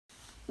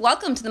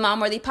Welcome to the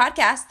Mom Worthy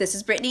Podcast. This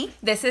is Brittany.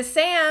 This is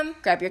Sam.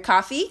 Grab your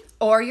coffee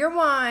Or your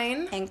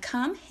wine. and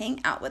come hang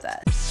out with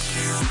us.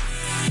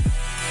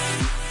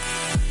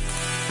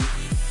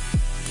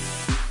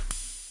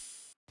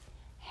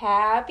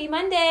 Happy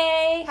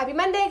Monday. Happy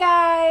Monday,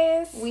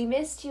 guys. We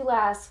missed you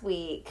last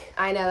week.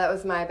 I know, that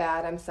was my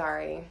bad. I'm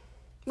sorry.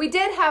 We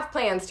did have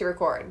plans to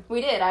record. We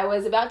did. I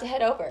was about to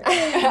head over.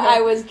 I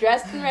was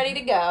dressed and ready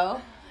to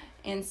go.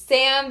 And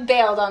Sam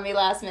bailed on me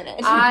last minute.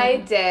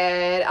 I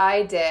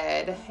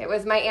did. It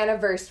was my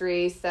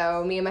anniversary,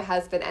 so me and my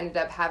husband ended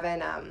up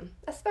having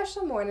a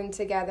special morning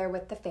together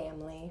with the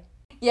family.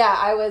 Yeah,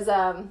 I was,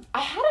 I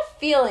had a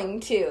feeling,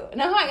 too.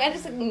 No, I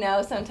just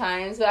know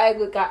sometimes, but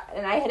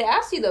I had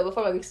asked you, though,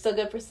 before, like, we still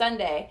good for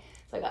Sunday,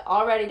 so I got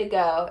all ready to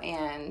go,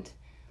 and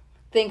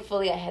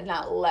thankfully I had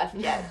not left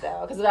yet,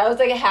 though, because if I was,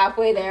 like,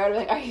 halfway there, I would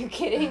have been like, are you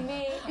kidding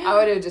me? I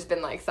would have just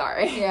been like,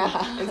 sorry.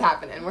 Yeah. It's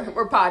happening.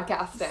 We're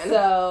podcasting.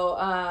 So,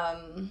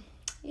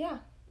 yeah,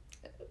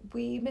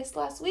 we missed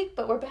last week,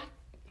 but we're back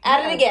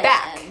at it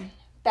again.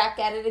 Back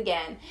at it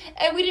again.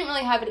 And we didn't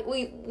really have it.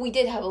 We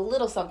did have a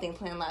little something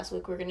planned last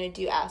week. We're going to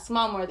do Ask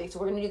Mom Worthy, so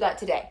we're going to do that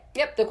today.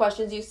 Yep. The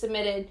questions you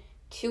submitted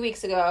 2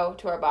 weeks ago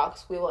to our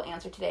box, we will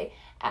answer today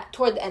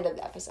toward the end of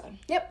the episode.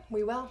 Yep,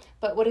 we will.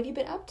 But what have you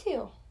been up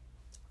to?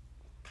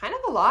 Kind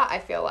of a lot, I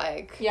feel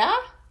like. Yeah?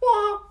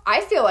 Well,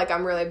 I feel like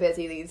I'm really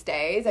busy these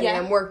days. I mean,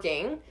 I'm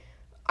working.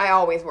 I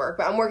always work,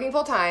 but I'm working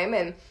full time,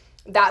 and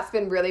that's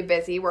been really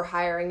busy. We're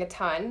hiring a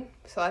ton,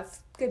 so that's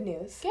good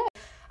news. Good.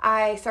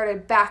 I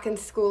started back in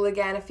school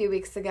again a few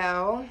weeks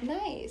ago.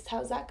 Nice.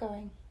 How's that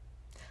going?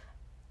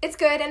 It's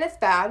good and it's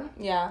bad.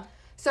 Yeah.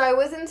 So I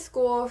was in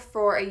school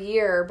for a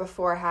year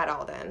before I had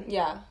Alden.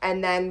 Yeah.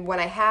 And then when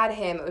I had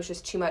him, it was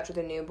just too much with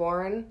a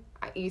newborn.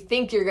 You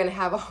think you're going to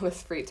have all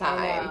this free time.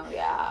 I know,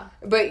 yeah.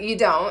 But you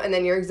don't, and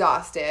then you're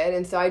exhausted.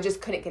 And so I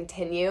just couldn't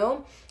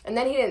continue. And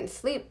then he didn't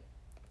sleep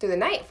through the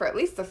night for at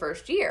least the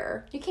first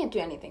year. You can't do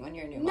anything when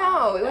you're a new mom.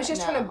 No, it was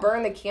just trying to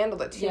burn the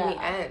candle at too many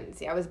Yeah.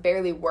 ends. I was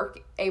barely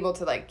able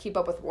to like keep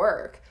up with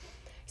work.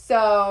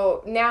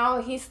 So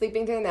now he's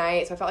sleeping through the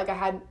night, so I felt like I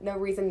had no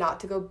reason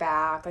not to go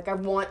back. Like, I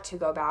want to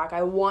go back.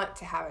 I want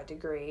to have a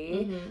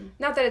degree. Mm-hmm.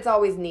 Not that it's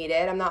always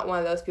needed. I'm not one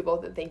of those people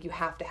that think you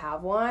have to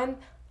have one.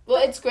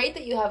 Well, it's great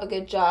that you have a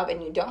good job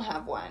and you don't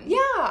have one. Yeah,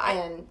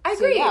 I agree.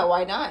 So, yeah,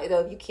 why not?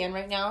 Though if you can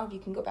right now, you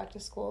can go back to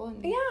school.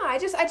 And... Yeah, I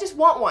just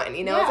want one,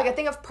 you know? Yeah. It's like a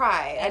thing of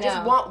pride. I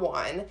just want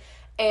one.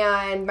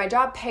 And my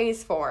job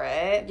pays for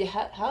it. Yeah,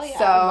 hell yeah.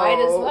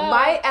 So,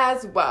 might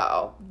as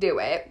well do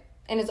it.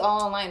 And it's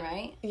all online,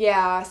 right?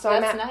 Yeah, so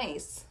that's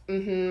nice.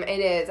 Mm-hmm, it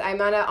is.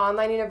 I'm at an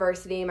online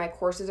university. My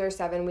courses are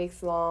 7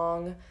 weeks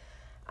long.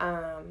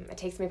 It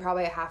takes me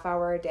probably a half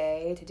hour a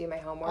day to do my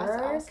homework.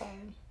 That's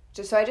awesome.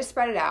 So I just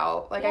spread it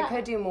out. Like, Yeah. I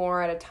could do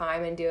more at a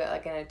time and do it,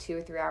 like, in a 2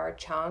 or 3 hour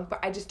chunk, but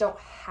I just don't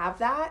have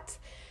that.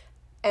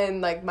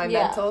 And, like, my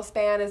mental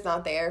span is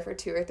not there for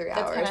 2 or 3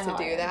 hours to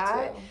do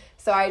that.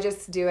 So I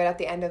just do it at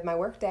the end of my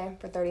workday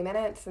for 30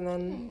 minutes, and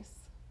then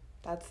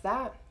that's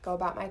that. Go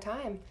about my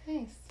time.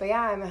 Nice. But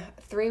yeah, I'm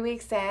 3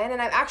 weeks in,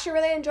 and I actually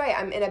really enjoy it.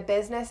 I'm in a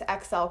business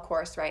Excel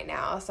course right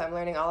now, so I'm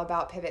learning all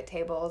about pivot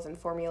tables and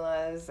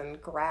formulas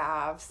and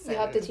graphs. You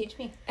have to teach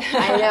me.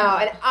 I know,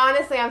 and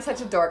honestly, I'm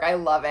such a dork. I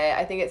love it.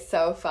 I think it's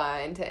so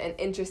fun and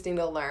interesting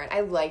to learn.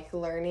 I like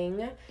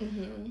learning.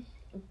 Mm-hmm.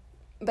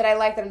 But I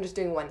like that I'm just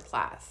doing one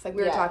class. Like,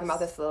 we were talking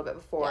about this a little bit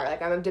before. Yeah.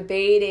 Like, I'm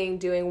debating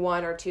doing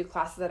 1 or 2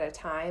 classes at a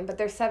time. But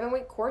they're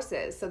 7-week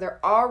courses, so they're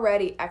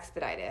already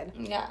expedited.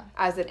 Yeah.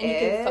 As it is. And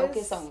you can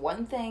focus on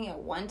one thing at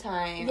one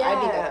time. Yeah.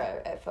 I'd be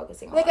better at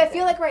focusing on like, one I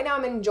feel like right now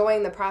I'm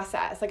enjoying the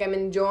process. Like, I'm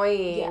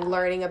enjoying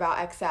learning about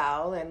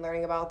Excel and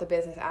learning about the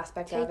business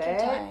aspect of it.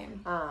 Take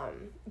your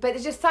time. But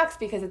it just sucks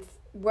because it's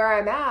where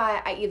I'm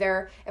at.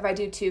 If I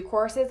do 2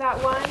 courses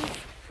at once,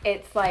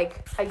 it's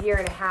like a year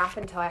and a half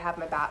until I have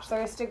my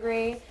bachelor's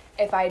degree.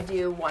 If I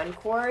do 1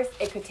 course,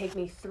 it could take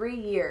me 3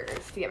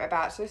 years to get my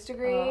bachelor's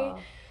degree. Oh.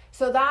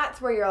 So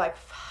that's where you're like,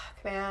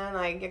 fuck, man.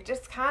 Like, you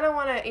just kind of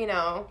want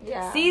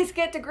to, C's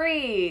get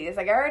degrees.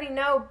 Like, I already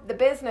know the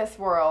business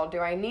world. Do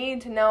I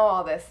need to know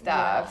all this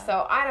stuff? Yeah.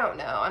 So I don't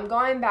know. I'm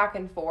going back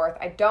and forth.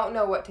 I don't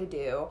know what to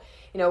do.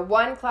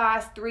 1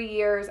 class, 3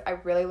 years, I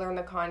really learn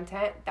the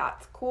content.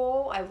 That's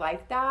cool. I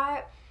like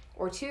that.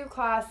 Or 2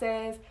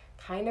 classes,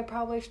 kind of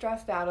probably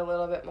stressed out a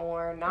little bit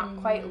more, not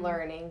quite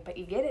learning, but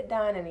you get it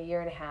done in a year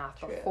and a half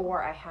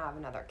before I have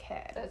another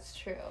kid. That's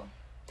true.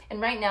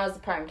 And right now is the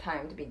prime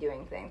time to be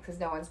doing things because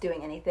no one's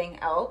doing anything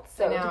else.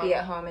 So to be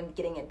at home and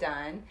getting it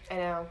done. I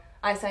know.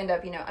 I signed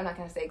up, I'm not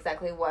going to say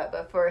exactly what,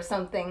 but for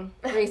something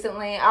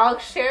recently. I'll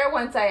share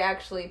once I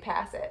actually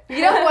pass it.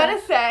 You don't want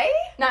to say?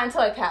 Not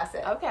until I pass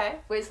it. Okay.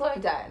 Wait till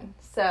I'm done.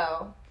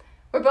 So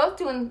we're both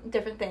doing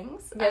different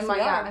things. Yes, and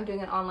I'm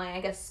doing an online,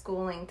 I guess,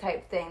 schooling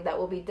type thing that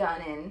will be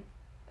done in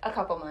a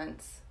couple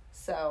months.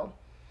 So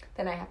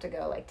then I have to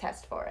go,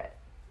 test for it.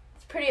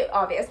 It's pretty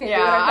obvious. Maybe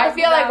I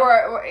feel like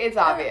it's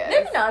obvious.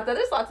 Maybe not, though.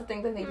 There's lots of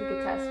things I think you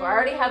could test for. I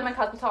already have my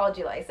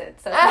cosmetology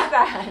license, so it's not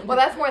bad. Well,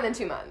 that's more than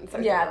 2 months.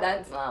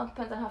 Well,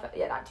 depends on how fast.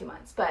 Yeah, not 2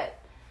 months. But,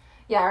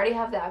 Yeah, I already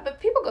have that. But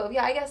people go,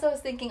 yeah, I guess I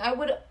was thinking I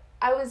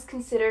was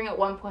considering at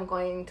one point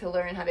going to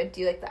learn how to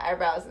do, like, the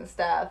eyebrows and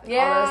stuff. And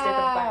all those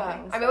different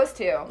fun things. I mean, those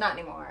too. Not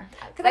anymore.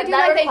 Because I do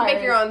like that you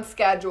make your own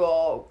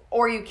schedule,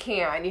 or you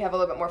can. You have a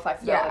little bit more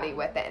flexibility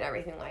with it and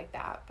everything like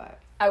that. But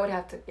I would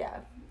have to,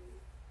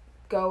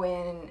 go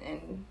in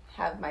and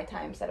have my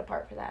time set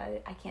apart for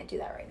that. I can't do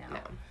that right now.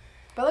 No.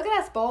 But look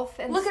at us both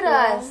in Look school.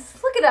 at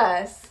us. Look at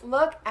us.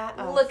 Look at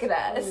us. Look at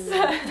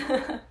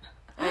us.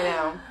 I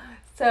know.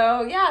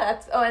 So,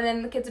 yeah, and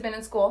then the kids have been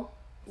in school.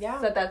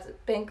 Yeah. So that's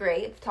been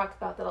great. We've talked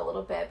about that a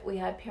little bit. We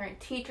had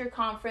parent-teacher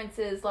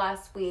conferences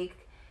last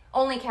week.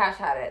 Only Cash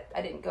had it.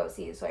 I didn't go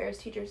see Sawyer's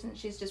teacher since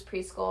she's just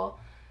preschool.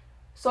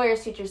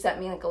 Sawyer's teacher sent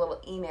me, like, a little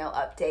email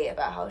update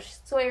about how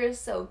Sawyer is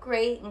so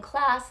great in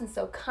class and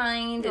so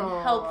kind and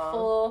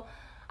helpful.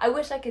 I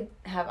wish I could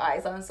have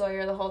eyes on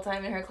Sawyer the whole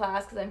time in her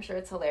class because I'm sure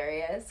it's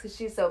hilarious because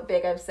she's so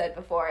big, I've said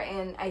before,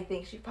 and I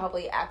think she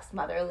probably acts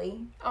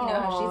motherly. You know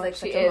how she's, like,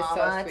 such a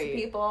mama to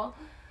people.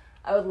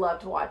 I would love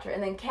to watch her.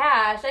 And then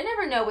Cash, I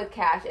never know with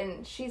Cash,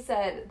 and she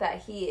said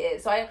that he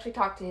is, so I actually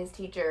talked to his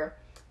teacher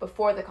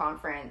before the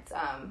conference.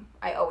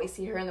 I always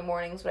see her in the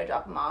mornings when I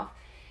drop him off.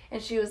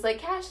 And she was like,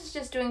 Cash is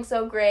just doing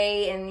so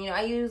great, and,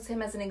 I use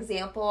him as an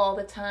example all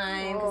the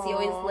time because he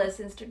always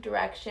listens to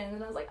directions.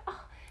 And I was like,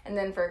 oh. And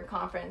then for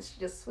conference, she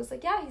just was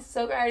like, yeah, he's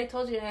so great. I already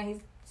told you, he's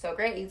so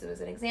great. He's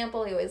an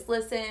example. He always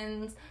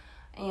listens,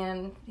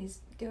 and he's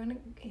doing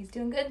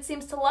good.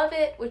 Seems to love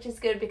it, which is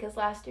good because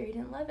last year he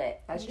didn't love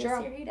it. That's and true.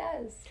 This year he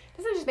does.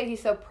 Doesn't it just make you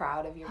so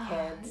proud of your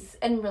kids?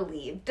 And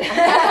relieved.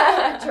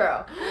 True.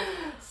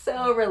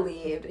 So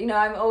relieved.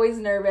 I'm always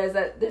nervous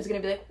that there's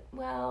going to be like,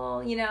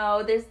 well,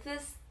 there's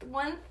this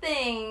one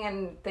thing,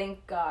 and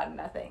thank God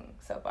nothing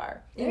so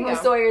far. Even when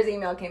Sawyer's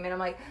email came in, I'm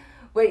like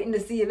waiting to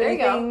see if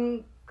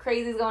anything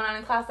crazy is going on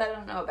in class that I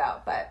don't know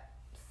about. But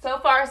so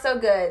far, so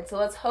good. So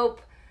let's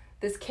hope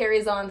this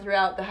carries on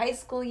throughout the high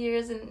school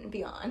years and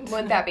beyond.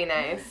 Wouldn't that be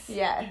nice?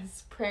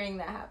 Yes, praying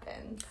that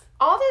happens.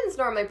 Alden's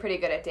normally pretty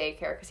good at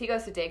daycare because he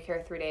goes to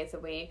daycare 3 days a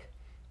week.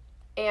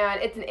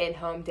 And it's an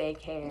in-home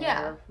daycare.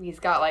 Yeah. He's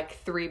got, like,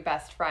 3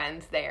 best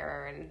friends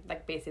there, and,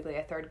 like, basically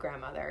a third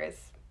grandmother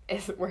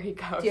is where he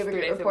goes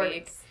 3 days a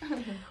week.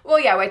 Well,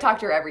 yeah, I talk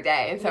to her every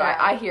day, and so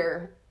I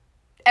hear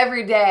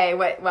every day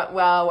what went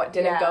well, what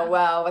didn't go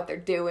well, what they're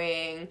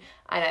doing,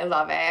 and I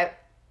love it.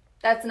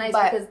 That's nice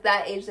because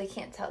that age they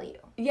can't tell you.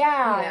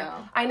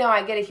 Yeah. I know.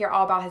 I get to hear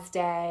all about his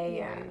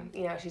day,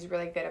 and, she's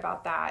really good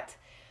about that.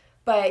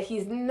 But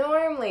he's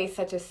normally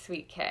such a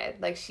sweet kid.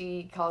 Like,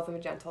 she calls him a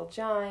gentle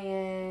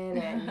giant,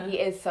 and he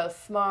is so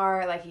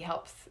smart. Like, he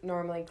helps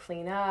normally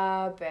clean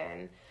up,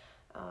 and,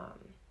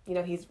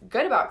 he's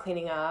good about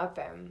cleaning up,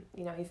 and,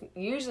 he's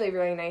usually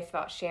really nice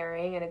about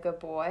sharing and a good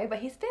boy, but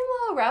he's been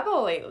a little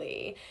rebel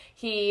lately.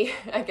 He,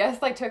 I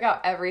guess, like, took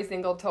out every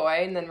single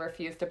toy and then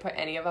refused to put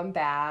any of them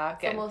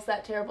back. It's almost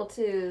that terrible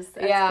twos.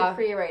 That's good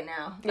for you right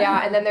now.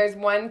 Yeah, and then there's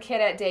one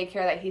kid at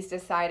daycare that he's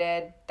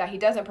decided that he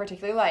doesn't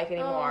particularly like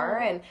anymore,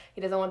 and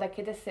he doesn't want that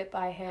kid to sit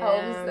by him. How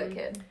old is that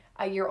kid?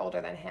 A year older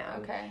than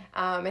him. Okay.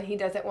 And he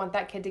doesn't want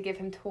that kid to give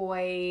him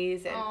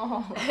toys.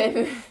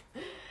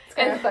 It's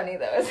kind of funny,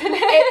 though, isn't it?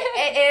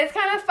 It is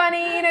kind of funny,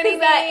 you know what I mean?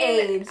 That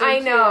age. I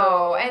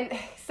know. And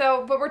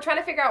so, but we're trying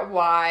to figure out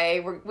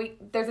why.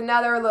 There's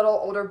another little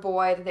older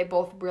boy that they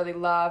both really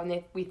love,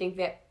 and we think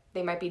that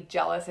they might be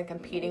jealous and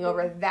competing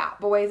over that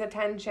boy's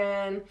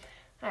attention.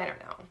 I don't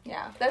know.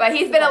 Yeah. But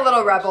he's been a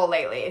little rebel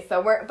lately.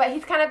 But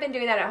he's kind of been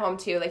doing that at home,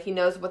 too. Like, he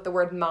knows what the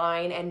word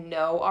mine and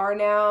no are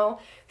now.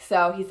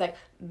 So he's like,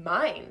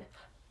 mine,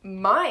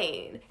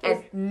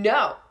 and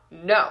no.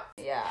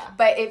 Yeah.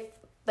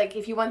 But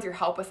if he wants your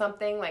help with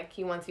something, like,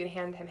 he wants you to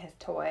hand him his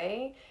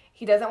toy,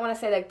 he doesn't want to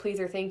say, like, please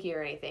or thank you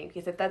or anything,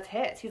 because if that's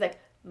his, he's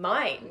like,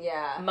 mine.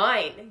 Yeah.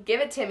 Mine.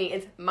 Give it to me.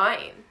 It's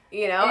mine.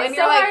 And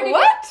so you're like,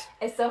 what?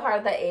 It's so hard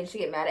at that age to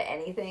get mad at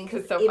anything.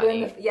 It's so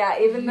funny.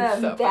 Even the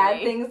so bad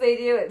funny. things they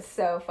do, it's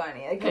so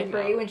funny. Like,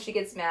 Capri, when she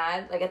gets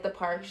mad, like, at the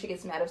park, she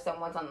gets mad if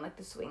someone's on, like,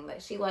 the swing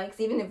that she likes,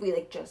 even if we,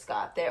 like, just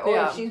got there.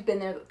 Or if she's been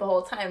there the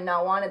whole time,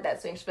 not wanted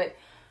that swing, she's like,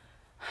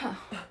 huh.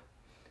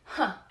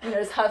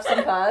 Just huffs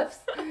and puffs,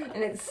 and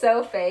it's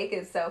so fake.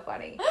 It's so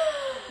funny.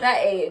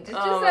 That age, it's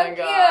just so cute.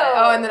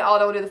 Oh, and then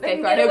Aldo will do the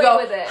fake ride. He'll go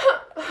with it.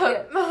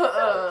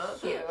 So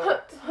cute.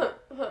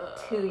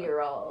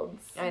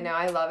 2-year-olds. I know.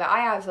 I love it.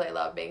 I absolutely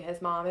love being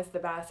his mom. It's the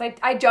best.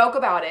 I joke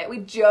about it. We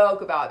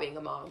joke about being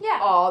a mom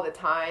all the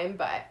time,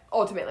 but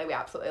ultimately we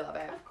absolutely love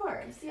it. Of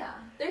course, yeah.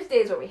 There's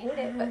days where we hate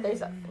it, but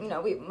there's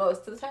we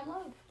most of the time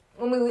love.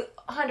 When we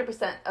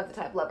 100% of the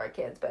time love our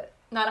kids, but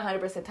not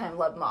 100% of the time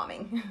love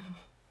momming.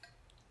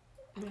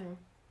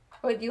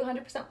 Wait, do you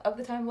 100% of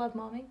the time love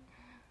momming?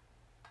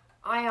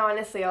 I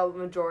honestly, a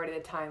majority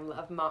of the time,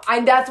 love mom.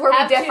 That's where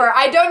we differ.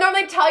 I don't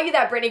normally tell you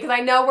that, Brittany, because I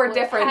know we're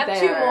different there.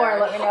 Have 2 more,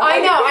 let me know.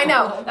 I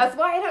know. That's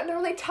why I don't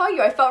normally tell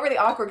you. I felt really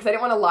awkward because I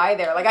didn't want to lie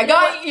there. Like,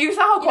 you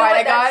saw how quiet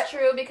I got. That's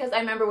true, because I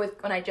remember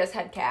when I just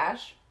had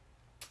Cash,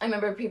 I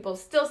remember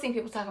seeing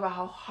people talk about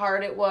how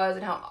hard it was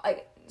and how,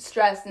 like,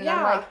 stressed, and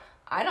I'm like,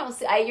 I don't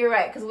see, you're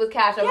right, because with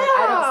Cash, I'm like,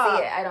 I don't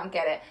see it, I don't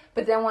get it.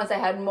 But then once I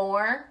had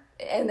more,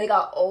 and they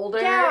got older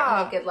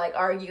Yeah. and they could like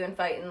argue and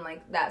fight and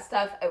like that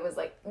stuff, it was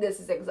like, this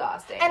is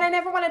exhausting. And I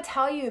never want to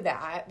tell you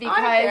that because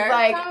care.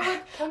 like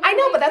Tell me I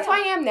know, how but you that's feel.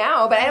 why I am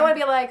now. But I don't want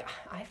to be like,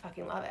 I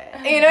fucking love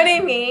it. You know what I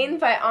mean?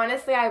 But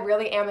honestly, I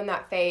really am in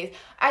that phase.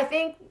 I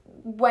think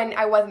when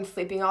I wasn't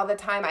sleeping all the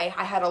time, I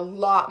had a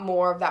lot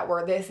more of that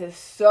where this is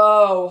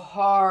so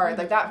hard.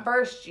 Like that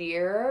first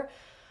year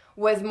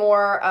was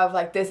more of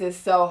like, this is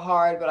so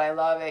hard, but I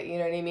love it. You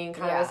know what I mean?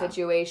 Kind of a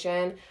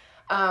situation.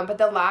 But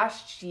the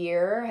last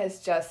year has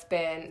just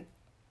been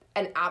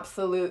an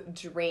absolute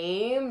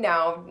dream.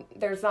 Now,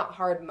 there's not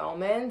hard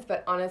moments,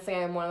 but honestly,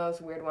 I'm one of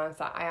those weird ones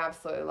that I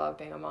absolutely love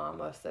being a mom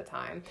most of the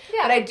time.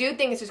 Yeah. But I do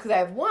think it's just because I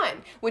have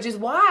one, which is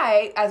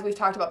why, as we've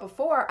talked about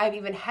before, I've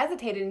even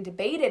hesitated and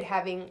debated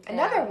having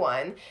another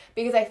one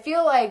because I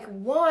feel like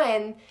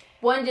one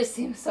just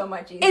seems so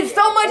much easier. it's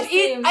so much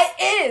easier.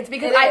 It is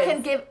because I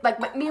can give like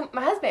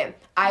my husband.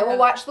 I will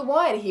watch the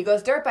one. He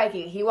goes dirt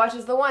biking. He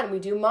watches the one. We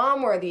do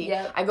Mom Worthy.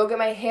 Yep. I go get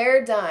my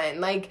hair done.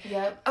 Like,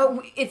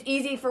 it's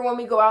easy for when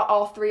we go out,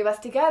 all three of us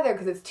together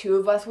because it's two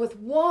of us with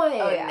one.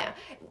 Oh, yeah.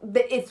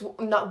 But it's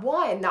not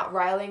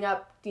riling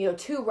up.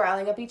 Two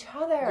riling up each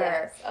other.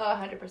 Yes. Oh,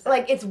 100%.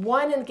 Like it's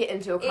one and get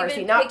into a car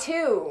seat, not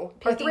two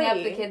or three. Picking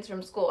up the kids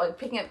from school, like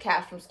picking up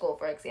Cash from school,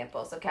 for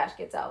example. So Cash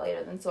gets out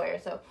later than Sawyer.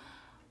 So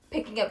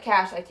picking up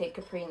Cash, I take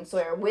Capri and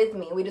Sawyer with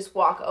me. We just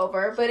walk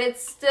over, but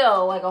it's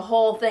still like a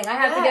whole thing. I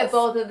have to get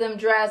both of them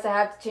dressed. I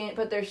have to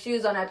put their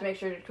shoes on. I have to make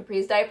sure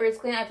Capri's diaper is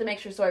clean. I have to make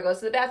sure Sawyer goes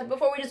to the bathroom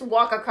before we just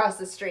walk across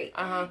the street.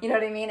 You know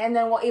what I mean? And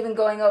then even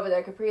going over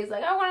there, Capri's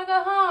like, I want to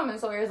go home. And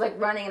Sawyer's like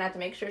running, and I have to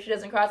make sure she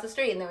doesn't cross the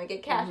street. And then we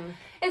get Cash.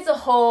 It's a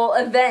whole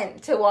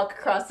event to walk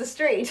across the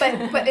street.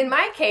 But in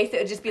my case, it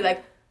would just be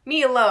like,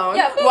 me alone,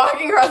 Yeah.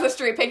 walking across the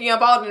street, picking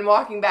up Alden and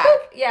walking back.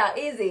 Yeah,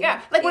 easy. Yeah,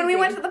 like when we Easy.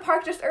 went to the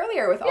park just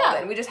earlier with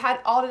Alden, we just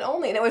had Alden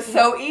only, and it was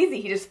so easy.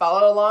 He just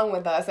followed along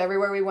with us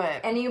everywhere we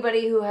went.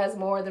 Anybody who has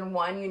more than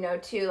one,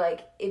 too,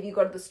 like, if you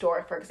go to the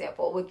store, for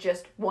example, with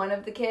just one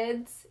of the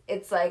kids,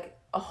 it's like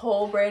a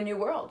whole brand new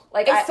world.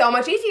 Like It's so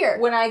much easier.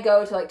 When I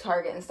go to, like,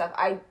 Target and stuff,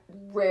 I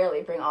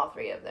rarely bring all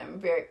three of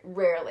them. Very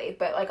rarely.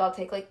 But, like, I'll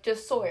take, like,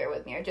 just Sawyer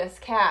with me or just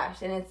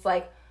Cash, and it's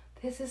like,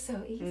 this is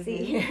so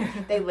easy.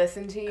 They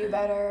listen to you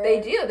better.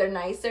 They do. They're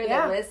nicer.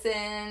 Yeah. They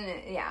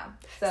listen. Yeah.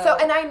 So,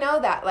 and I know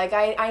that. Like,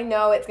 I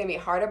know it's going to be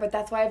harder, but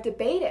that's why I've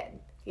debated,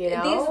 These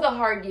are the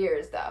hard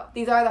years, though.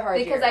 These are the hard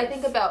years. Because I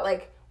think about,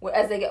 like,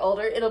 as they get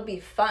older, it'll be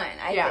fun,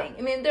 I think.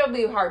 I mean, there'll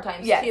be hard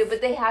times, too, but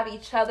they have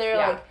each other.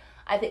 Like,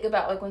 I think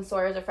about, like, when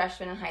Sawyer's a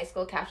freshman in high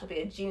school, Cash will be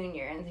a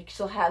junior, and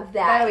she'll have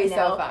that. That'll be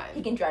so fun.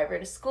 He can drive her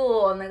to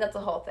school, and, like, that's a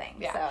whole thing.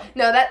 Yeah. So.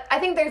 No, I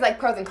think there's, like,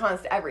 pros and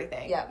cons to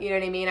everything. Yeah. You know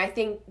what I mean? I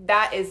think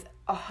that is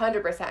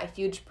 100% a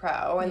huge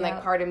pro, and,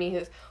 like, part of me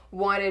who's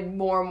wanted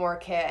more and more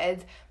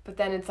kids, but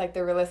then it's, like,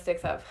 the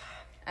realistics of...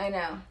 I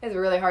know. It's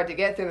really hard to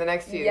get through the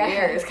next few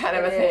years kind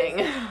of a thing.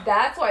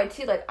 That's why,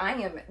 too, like, I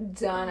am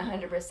done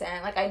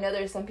 100%. Like, I know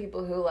there's some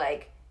people who,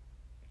 like,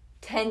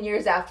 10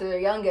 years after their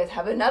youngest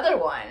have another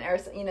one, or,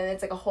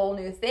 it's like a whole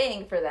new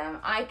thing for them.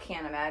 I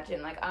can't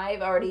imagine. Like, I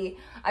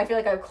feel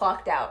like I've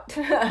clocked out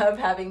of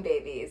having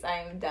babies.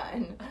 I'm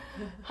done.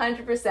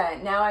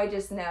 100%. Now I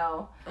just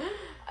know.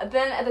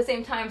 Then at the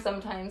same time,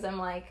 sometimes I'm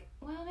like,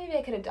 well, maybe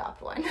I could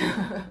adopt one.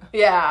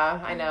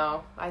 Yeah, I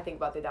know. I think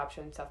about the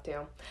adoption stuff too.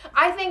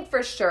 I think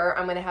for sure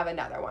I'm going to have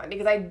another one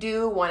because I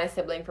do want a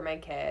sibling for my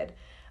kid.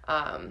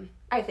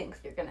 I think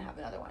you're going to have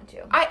another one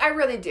too. I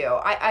really do.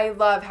 I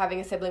love having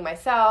a sibling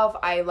myself.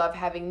 I love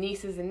having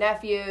nieces and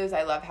nephews.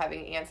 I love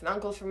having aunts and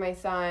uncles for my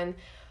son.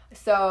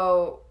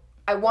 So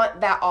I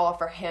want that all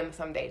for him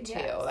someday too.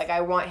 Yes. Like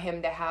I want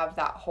him to have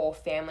that whole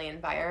family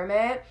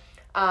environment.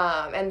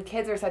 And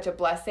kids are such a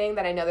blessing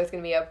that I know there's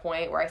going to be a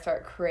point where I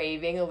start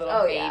craving a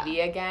little baby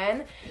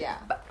again. Yeah.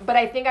 But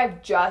I think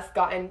I've just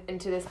gotten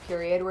into this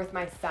period with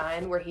my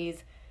son where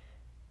he's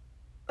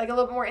like a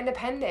little bit more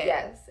independent.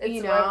 Yes.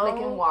 It's where they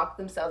can walk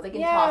themselves. They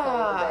can talk a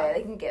little bit.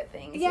 They can get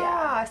things.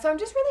 Yeah. So I'm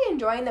just really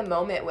enjoying the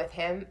moment with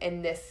him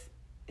in this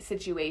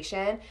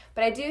situation.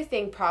 But I do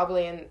think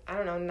probably in,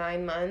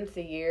 9 months,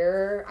 a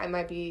year, I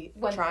might be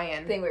trying.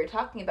 One thing we were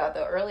talking about,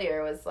 though,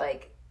 earlier was,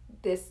 like,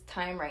 this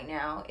time right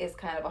now is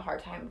kind of a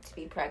hard time to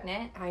be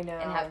pregnant. I know.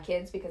 And have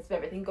kids because of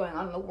everything going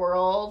on in the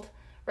world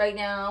right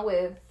now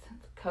with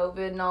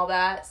COVID and all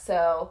that.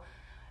 So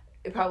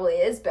it probably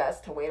is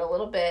best to wait a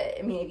little bit.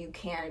 I mean, if you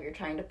can, if you're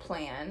trying to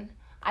plan.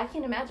 I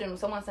can't imagine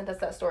someone sent us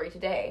that story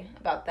today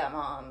about that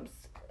mom's,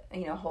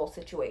 whole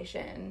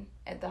situation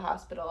at the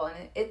hospital.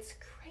 And it's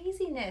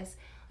craziness.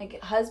 Like,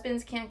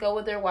 husbands can't go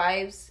with their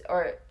wives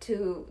or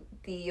to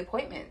the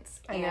appointments.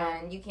 I know.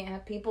 And you can't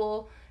have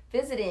people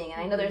visiting, and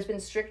I know there's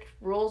been strict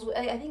rules.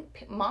 I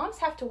think moms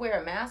have to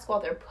wear a mask while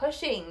they're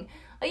pushing.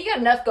 Like, you got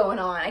enough going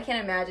on. I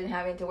can't imagine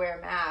having to wear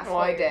a mask. Well,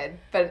 I did,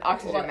 but an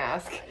oxygen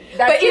mask.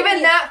 But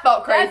even that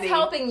felt crazy. That's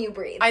helping you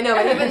breathe. I know,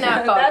 but even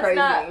that felt crazy.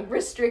 That's not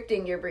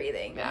restricting your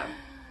breathing. Yeah.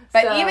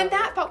 But even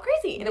that felt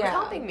crazy, and it was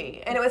helping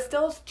me, and it was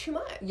still too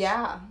much.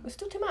 Yeah. It was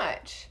still too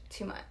much.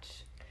 Too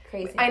much.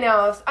 Crazy. I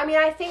know. I mean,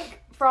 I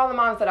think for all the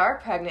moms that are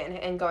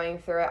pregnant and going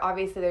through it,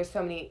 obviously there's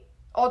so many...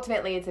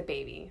 Ultimately, it's a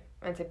baby.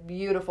 It's a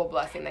beautiful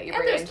blessing that you And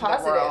bring there's into the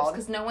positives world.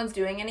 because no one's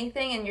doing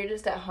anything and you're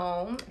just at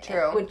home.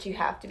 True. Which you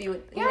have to be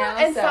with, you know.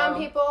 And so. some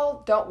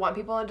people don't want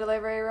people in a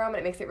delivery room, and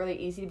it makes it really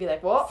easy to be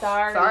like, well,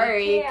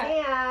 Sorry, you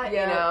can't, Yeah.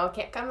 you know,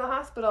 can't come to the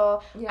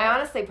hospital. Yeah. I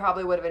honestly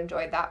probably would have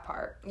enjoyed that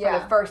part for Yeah.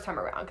 the first time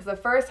around. Because the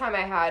first time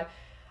I had,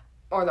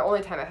 or the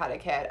only time I had a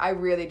kid, I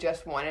really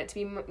just wanted it to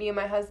be me and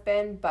my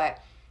husband, but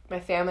my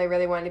family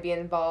really wanted to be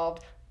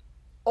involved.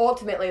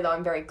 Ultimately, though,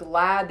 I'm very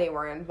glad they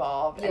were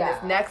involved. And Yeah.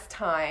 this next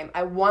time,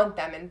 I want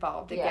them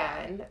involved Yeah.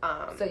 again.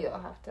 So you'll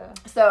have to.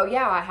 So,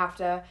 yeah, I have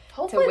to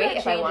Hopefully wait that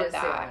if I want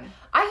changes that. soon.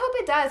 I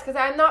hope it does, because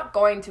I'm not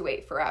going to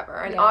wait forever.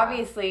 And Yeah.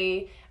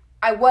 obviously,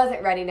 I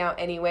wasn't ready now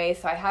anyway,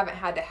 so I haven't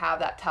had to have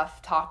that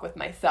tough talk with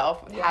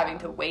myself with Yeah. having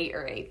to wait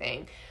or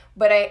anything.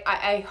 But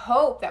I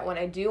hope that when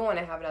I do want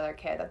to have another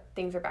kid, that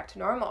things are back to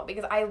normal,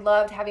 because I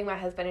loved having my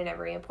husband in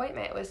every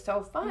appointment. It was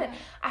so fun. Yeah.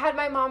 I had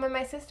my mom and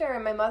my sister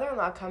and my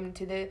mother-in-law come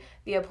to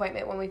the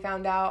appointment when we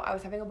found out I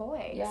was having a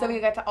boy. Yeah. So we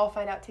got to all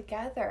find out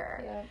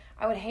together. Yeah.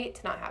 I would hate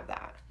to not have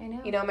that. I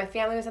know. You know, my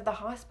family was at the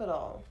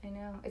hospital. I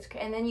know.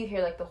 And then you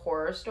hear like the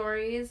horror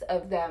stories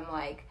of them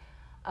like,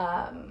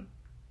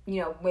 you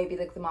know, maybe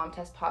like the mom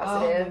tests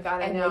positive Oh my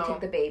God, I and know. they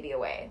take the baby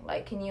away.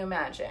 Like, can you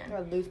imagine? I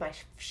would lose my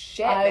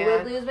shit, I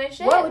man. would lose my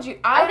shit. What would you?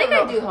 I think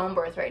don't I'd know. do home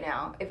birth right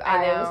now if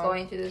I I was know.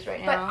 going through this right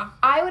But now.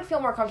 I would feel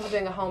more comfortable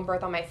doing a home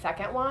birth on my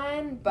second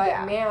one. But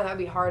Yeah. man, that would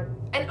be hard.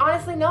 And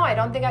honestly, no, I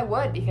don't think I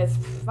would, because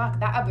fuck,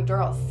 that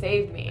epidural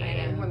saved me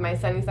I know. with my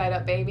sunny side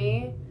up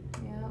baby.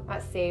 Yeah.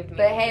 That saved me.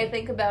 But hey,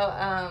 think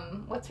about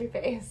what's her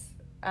face?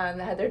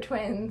 The Heather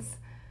twins.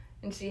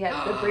 And she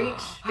had the breech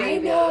I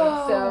baby.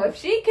 know. So if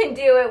she can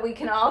do it, we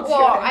can all do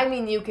well, it. I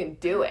mean, you can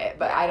do it,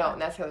 but I Yeah. don't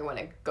necessarily want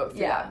to go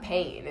through Yeah. that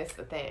pain. Is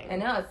the thing. I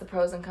know, it's the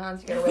pros and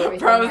cons. You gotta weigh The everything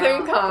pros out.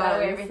 and Gotta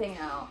weigh cons. everything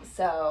out.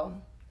 So,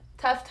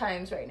 tough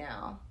times right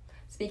now.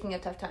 Speaking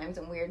of tough times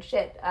and weird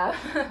shit,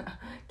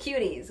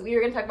 cuties. We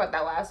were gonna talk about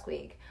that last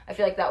week. I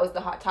feel like that was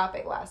the hot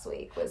topic last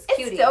week, was It's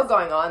cuties. still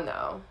going on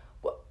though.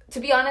 To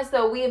be honest,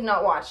 though, we have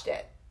not watched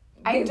it.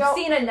 We've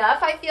seen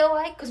enough, I feel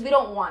like, because we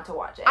don't want to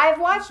watch it. I've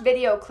watched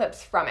video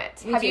clips from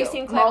it. Me Have you too.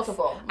 seen clips?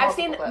 Multiple I've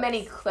seen clips.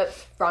 many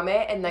clips from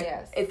it, and like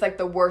Yes. it's like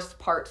the worst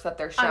parts that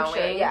they're showing. I'm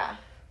sure, yeah.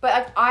 But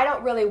like, I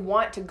don't really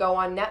want to go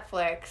on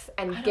Netflix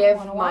and don't give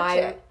wanna watch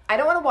it. I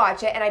don't want to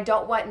watch it, and I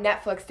don't want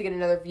Netflix to get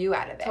another view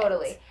out of it.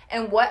 Totally.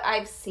 And what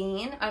I've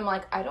seen, I'm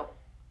like,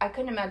 I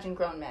couldn't imagine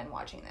grown men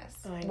watching this.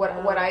 I What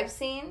know. I've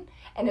seen,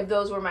 and if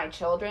those were my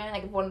children,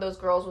 like if one of those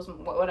girls was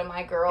one of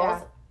my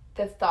girls,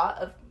 the thought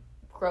of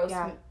gross,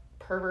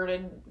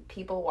 perverted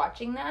people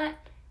watching that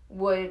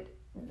would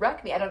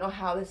wreck me. I don't know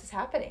how this is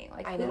happening.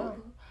 Like, I know.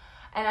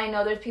 And I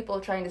know there's people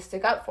trying to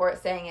stick up for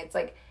it, saying it's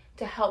like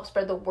to help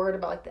spread the word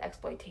about like the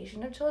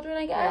exploitation of children,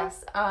 I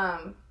guess.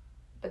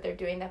 But they're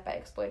doing that by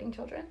exploiting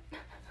children.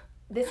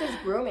 This is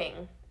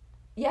grooming.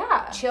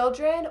 Yeah.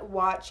 Children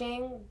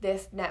watching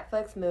this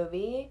Netflix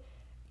movie,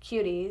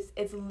 Cuties,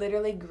 it's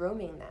literally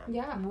grooming them.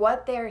 Yeah.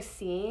 What they're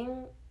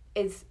seeing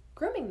is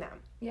grooming them.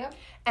 Yep.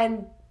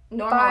 And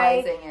Normalizing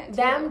by it.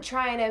 them too.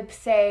 trying to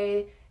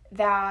say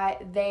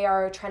that they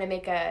are trying to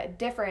make a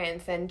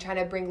difference and trying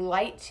to bring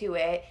light to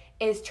it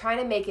is trying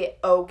to make it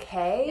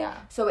okay, Yeah.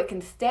 so it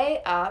can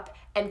stay up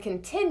and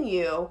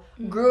continue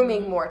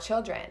grooming more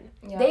children.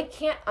 Yeah. They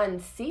can't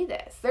unsee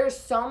this. There's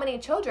so many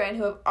children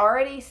who have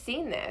already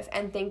seen this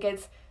and think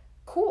it's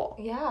cool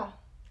Yeah.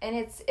 And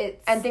it's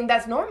and think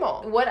that's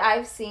normal. what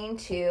I've seen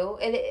too,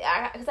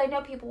 because I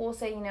know people will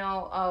say, you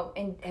know, oh,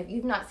 and have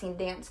you not seen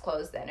dance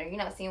clothes then, or you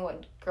not seen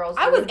what girls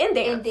I do was in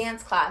dance.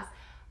 dance class,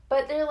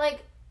 but they're like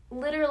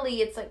literally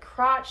it's like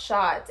crotch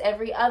shots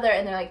every other,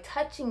 and they're like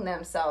touching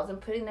themselves and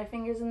putting their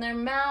fingers in their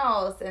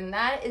mouths, and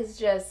that is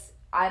just,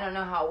 I don't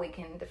know how we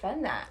can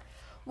defend that.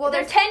 Well,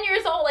 they're 10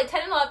 years old, like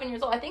 10 and 11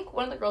 years old. I think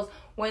one of the girls,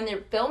 when they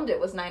filmed it,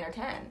 was 9 or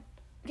 10.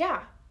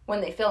 Yeah. When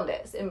they filmed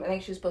it. I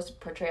think she was supposed to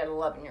portray an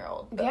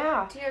 11-year-old. But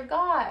Yeah. dear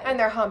God. And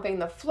they're humping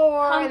the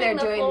floor, and they're Humping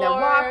the doing floor. the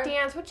WAP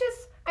dance, which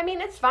is, I mean,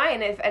 it's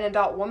fine if an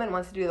adult woman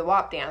wants to do the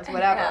WAP dance,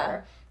 whatever.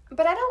 Yeah.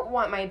 But I don't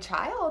want my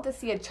child to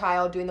see a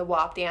child doing the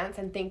WAP dance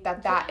and think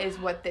that that is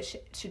what this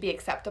should be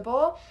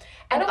acceptable.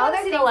 I And don't want other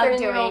to see things an they're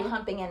 11-year-old doing.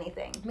 humping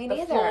anything. Me The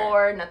neither.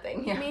 floor,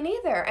 nothing. Yeah. Me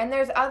neither. And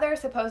there's other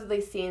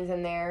supposedly scenes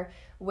in there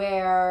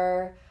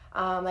where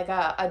like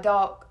a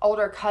adult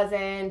older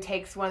cousin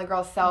takes one of the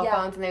girl's cell Yeah.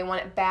 phones and they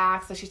want it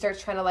back, so she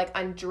starts trying to like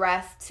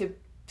undress to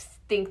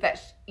think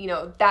that you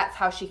know that's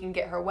how she can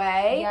get her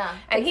way. Yeah.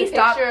 And Takes he a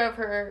stops. picture of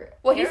her.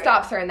 Well, he area.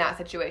 stops her in that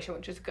situation,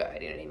 which is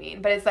good. You know what I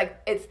mean? But it's like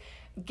it's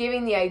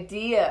giving the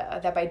idea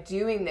that by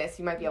doing this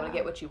you might be able to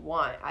get what you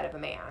want out of a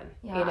man.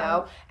 Yeah. You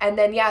know? And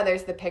then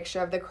there's the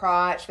picture of the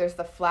crotch. There's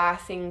the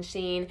flashing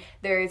scene.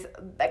 There's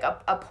like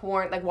a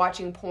porn, like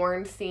watching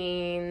porn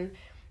scene.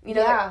 You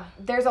know, Yeah.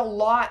 there's a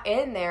lot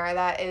in there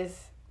that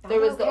is. There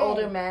was the okay.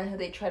 older men who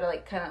they try to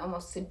like kind of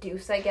almost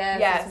seduce, I guess.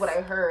 Yes. Is what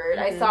I heard.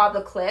 I saw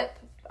the clip.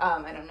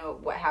 I don't know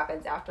what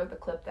happens after the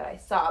clip that I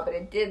saw, but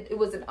it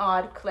was an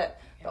odd clip.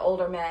 The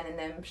older men and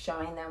them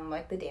showing them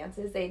like the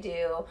dances they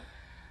do.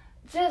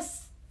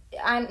 Just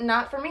I'm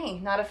not for me,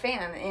 not a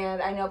fan.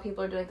 And I know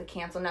people are doing the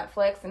cancel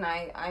Netflix, and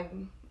I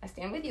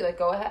stand with you. Like,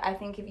 go ahead. I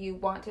think if you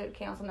want to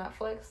cancel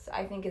Netflix,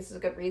 I think this is a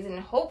good reason.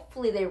 And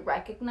hopefully they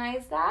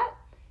recognize that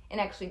and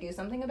actually do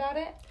something about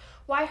it.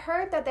 Well, I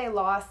heard that they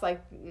lost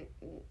like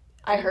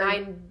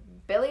 $9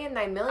 million.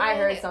 I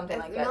heard something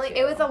like that too.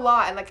 It was a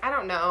lot, and like I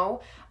don't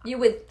know. You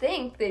would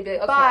think they'd be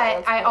like, okay.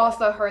 But I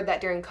also heard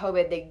that during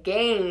COVID they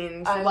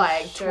gained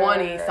like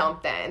 20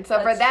 something. So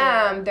for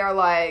them, they're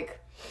like,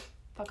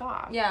 fuck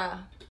off. Yeah.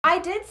 I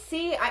did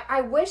see.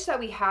 I wish that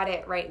we had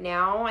it right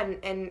now,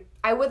 and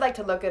I would like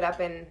to look it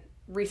up and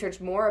research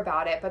more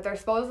about it. But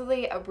there's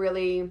supposedly a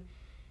really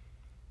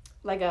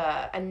like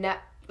a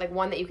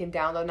one that you can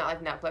download, not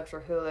like Netflix or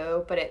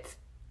Hulu, but it's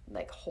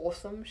like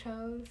wholesome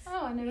shows.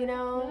 Oh, I know. You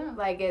know,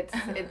 like it's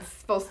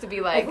supposed to be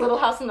like Little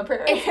House on the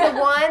Prairie. It's the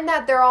one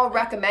that they're all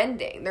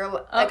recommending. They're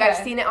like I've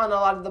seen it on a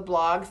lot of the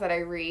blogs that I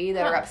read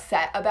that are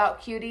upset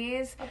about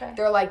cuties. Okay.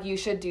 They're like, you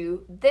should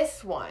do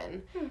this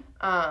one,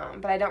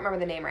 but I don't remember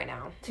the name right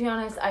now. To be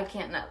honest, I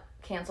can't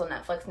cancel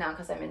Netflix now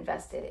because I'm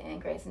invested in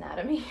Grey's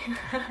Anatomy.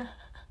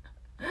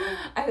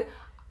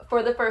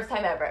 For the first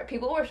time ever,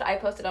 I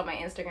posted on my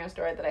Instagram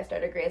story that I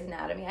started Grey's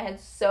Anatomy. I had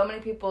so many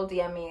people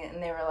DM me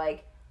and they were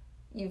like,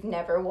 "You've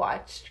never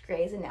watched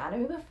Grey's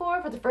Anatomy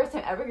before? For the first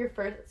time ever,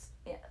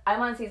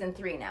 I'm on season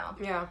 3 now."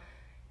 Yeah.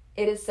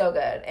 It is so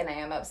good, and I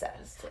am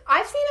obsessed.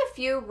 I've seen a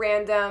few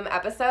random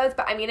episodes,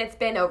 but I mean, it's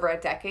been over a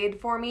decade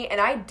for me,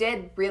 and I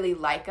did really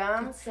like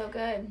them. It's so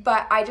good.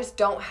 But I just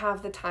don't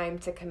have the time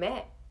to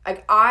commit.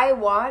 Like, I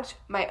watch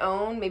my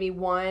own maybe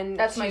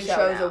 1-2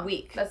 shows a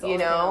week, that's the you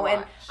only know? thing I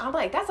And watch. I'm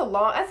like,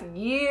 that's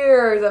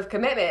years of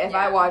commitment if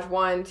I watch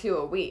 1-2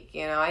 a week,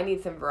 you know? I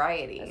need some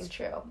variety. That's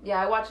true.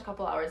 Yeah, I watch a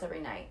couple hours every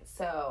night,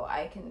 so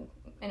I can,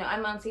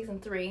 I'm on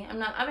season 3.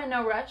 I'm in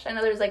no rush. I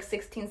know there's like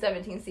 16,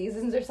 17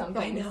 seasons or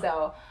something,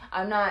 so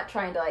I'm not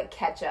trying to like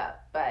catch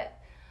up, but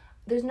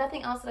there's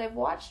nothing else that I've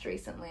watched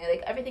recently.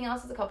 Like, everything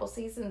else is a couple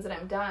seasons and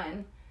I'm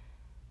done.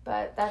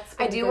 But that's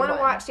I do want to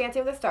watch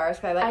Dancing with the Stars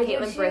because I like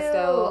Caitlin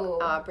Bristow,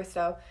 and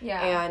Chrishell.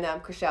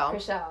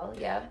 Chrishell,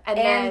 yeah.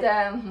 And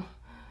then,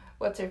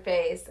 what's her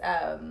face?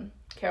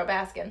 Carol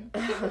Baskin.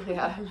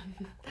 Yeah,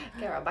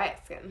 Carol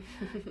Baskin.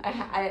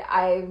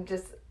 I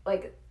just,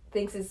 like,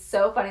 thinks it's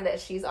so funny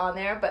that she's on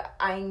there, but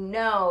I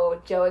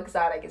know Joe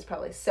Exotic is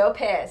probably so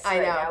pissed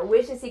right now.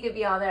 Wishes he could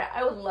be on there.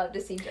 I would love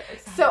to see Joe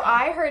Exotic. So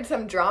I heard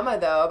some drama,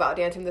 though, about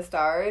Dancing with the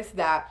Stars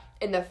that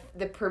in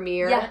the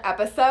premiere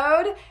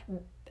episode,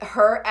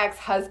 her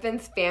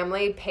ex-husband's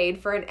family paid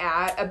for an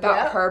ad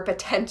about her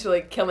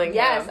potentially killing him.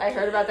 Yes, I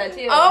heard about that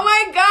too. Oh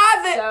my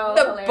God,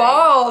 the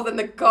balls and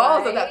the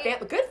galls of that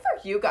family. Good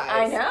for you guys.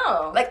 I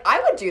know. Like,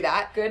 I would do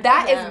that.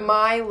 That is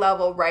my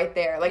level right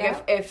there.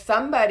 Like, if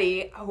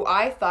somebody who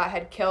I thought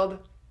had killed,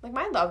 like,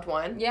 my loved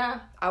one,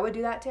 I would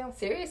do that too.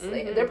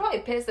 Seriously. They're probably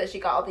pissed that she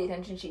got all the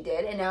attention she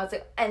did, and now it's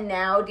like, and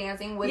now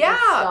Dancing with the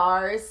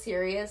Stars,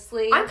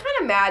 seriously. I'm kind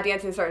of mad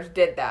Dancing with the Stars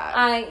did that.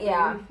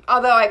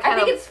 Although I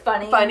think it's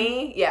funny.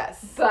 Funny,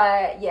 yes.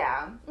 But,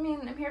 yeah. I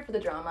mean, I'm here for the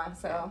drama,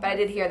 so. But I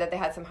did hear that they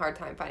had some hard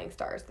time finding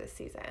stars this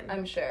season.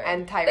 I'm sure.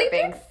 And Tyra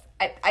Banks.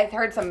 I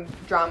heard some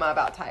drama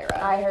about Tyra.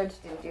 I heard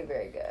she didn't do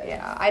very good.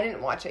 Yeah, I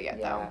didn't watch it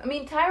yet, though. I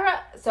mean, Tyra,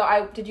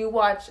 did you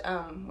watch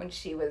when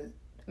she was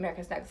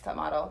America's Next Top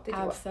Model? Did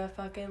you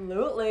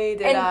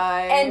Absolutely,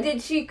 I? And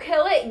did she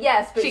kill it?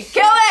 Yes, but she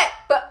killed it!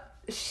 But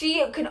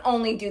she can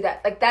only do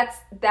that. Like,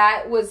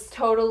 that was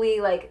totally,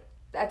 like,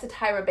 that's a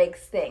Tyra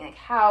Banks thing. Like,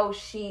 how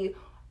she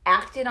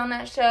acted on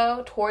that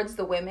show towards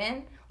the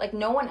women. Like,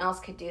 no one else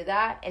could do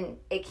that, and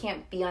it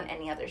can't be on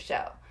any other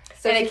show.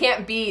 So and it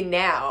can't be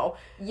now.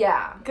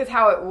 Yeah. Because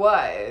how it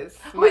was.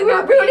 We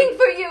were rooting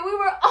for you. We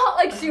were all,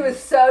 like, she was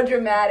so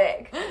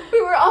dramatic.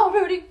 We were all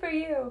rooting for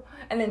you.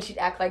 And then she'd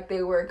act like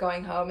they were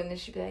going home, and then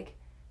she'd be like,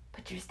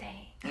 but you're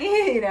staying.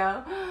 You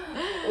know?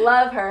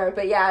 Love her.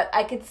 But yeah,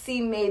 I could see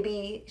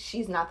maybe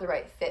she's not the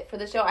right fit for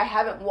the show. I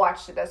haven't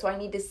watched it, though, so I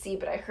need to see,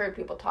 but I heard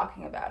people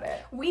talking about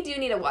it. We do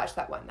need to watch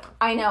that one, though.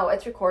 I know.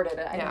 It's recorded.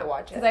 I need to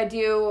watch it.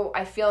 Because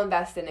I feel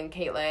invested in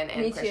Caitlin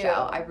and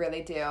Chrishell. I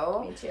really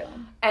do. Me too.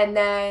 And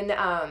then,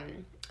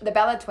 the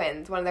Bella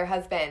twins, one of their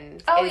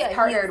husbands, is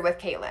partnered with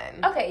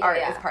Caitlin. Okay, Art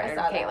is partnered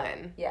with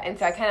Caitlin. Yeah. And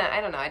so I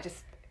don't know, I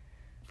just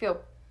feel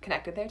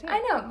connected there, too. I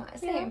know.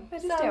 Same. Yeah, I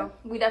just do.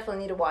 We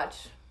definitely need to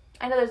watch.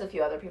 I know there's a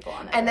few other people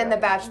on it. And then The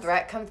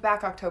Bachelorette comes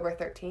back October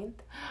 13th.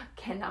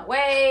 Cannot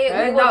wait.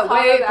 Cannot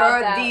wait for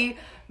the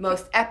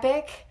most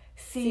epic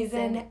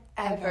season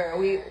ever.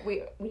 We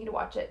need to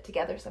watch it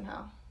together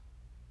somehow.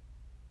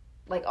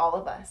 Like, all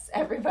of us.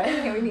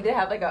 Everybody. We need to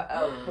have, like,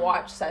 a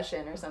watch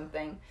session or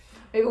something.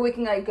 Maybe we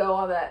can, like, go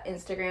on the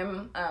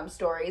Instagram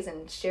stories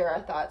and share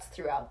our thoughts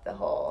throughout the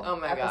whole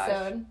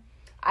episode.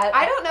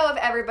 I don't know if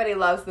everybody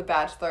loves The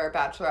Bachelor or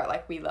Bachelorette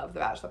like we love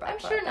The Bachelor, Bachelorette. I'm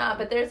sure not,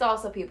 but there's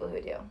also people who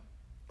do.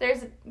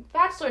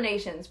 Bachelor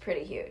Nation's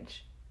pretty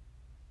huge.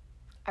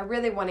 I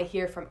really want to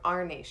hear from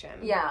our nation.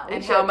 Yeah.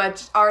 And how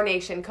much our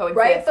nation coexists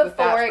right with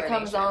Bachelor before it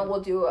comes Nation. on,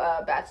 we'll do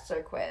a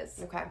Bachelor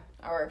quiz. Okay.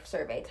 Or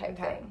survey type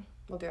thing.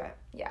 We'll do it.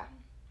 Yeah.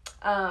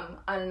 On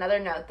another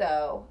note,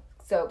 though,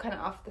 so kind of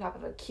off the top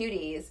of the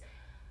cuties,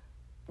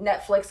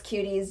 Netflix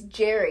cuties,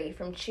 Jerry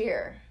from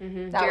Cheer.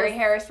 Mm-hmm. Jerry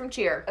Harris from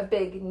Cheer. A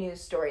big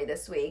news story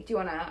this week. Do you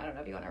want to, I don't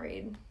know if you want to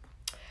read.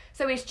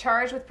 So he's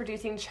charged with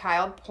producing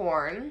child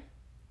porn.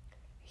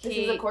 This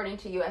is according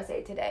to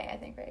USA Today, I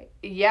think, right?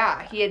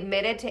 Yeah. He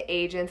admitted to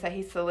agents that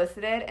he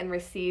solicited and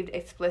received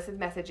explicit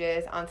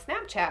messages on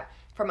Snapchat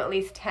from at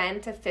least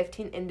 10 to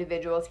 15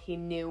 individuals he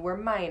knew were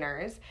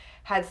minors,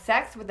 had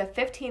sex with a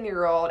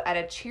 15-year-old at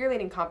a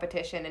cheerleading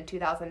competition in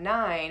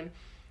 2009.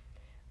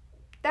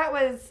 That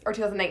was, or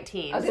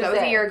 2019. So that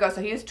was a year ago.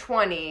 So he was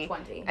 20.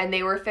 And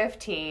they were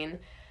 15.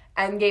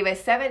 And gave a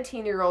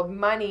 17-year-old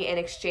money in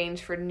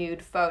exchange for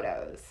nude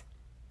photos.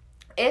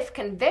 If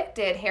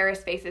convicted,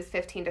 Harris faces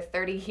 15 to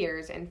 30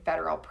 years in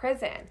federal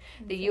prison.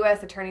 The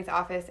U.S. Attorney's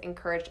Office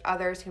encouraged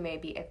others who may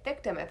be a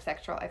victim of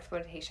sexual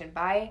exploitation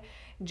by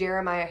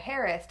Jeremiah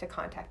Harris to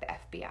contact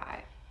the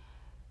FBI.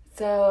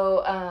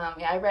 So,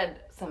 I read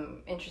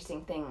some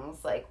interesting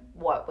things, like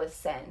what was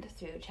sent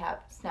through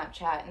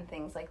Snapchat and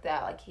things like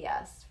that. Like, he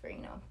asked for,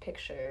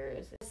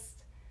 pictures. It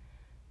just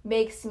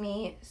makes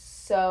me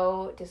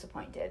so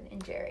disappointed in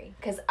Jerry.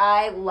 Because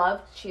I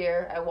loved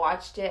Cheer. I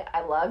watched it.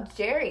 I loved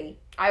Jerry.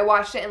 I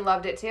watched it and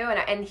loved it, too.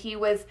 And he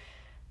was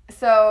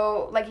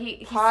so, like,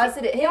 he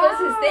positive. It was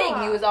his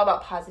thing. He was all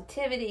about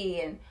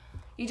positivity and...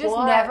 You just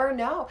never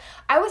know.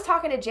 I was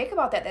talking to Jake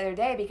about that the other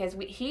day because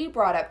he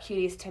brought up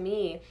cuties to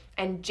me,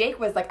 and Jake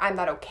was like, I'm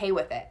not okay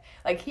with it.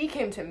 Like, he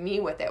came to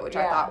me with it, which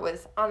I thought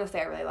was, honestly,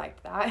 I really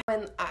liked that.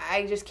 And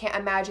I just can't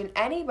imagine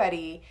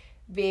anybody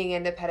being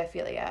into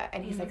pedophilia.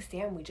 And he's like,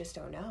 Sam, we just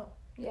don't know.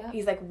 Yeah.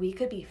 He's like, we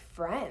could be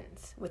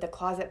friends with a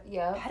closet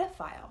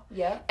pedophile.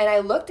 Yeah. And I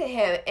looked at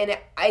him, and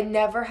I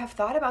never have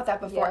thought about that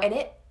before, and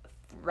it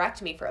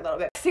wrecked me for a little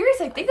bit.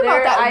 Seriously, think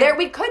about that.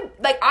 We could,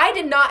 I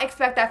did not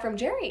expect that from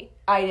Jerry.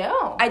 I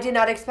know. I did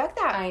not expect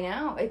that. I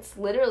know. It's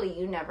literally,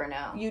 you never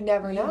know. You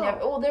never know.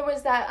 Well, there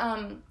was that,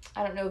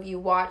 I don't know if you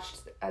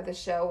watched the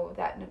show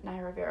that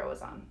Naya Rivera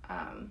was on.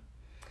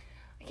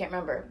 I can't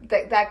remember.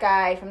 That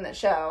guy from the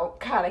show.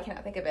 God, I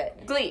cannot think of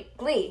it.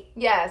 Glee.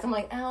 Yes. I'm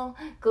like, oh,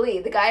 Glee.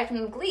 The guy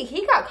from Glee,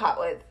 he got caught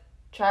with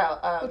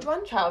Which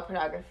one? Child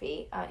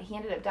pornography. He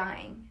ended up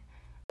dying.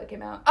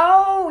 Came out.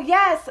 Oh,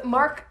 yes.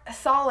 Mark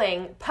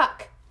Salling.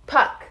 Puck.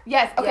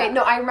 Yes. Okay,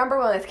 no, I remember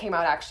when this came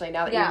out, actually,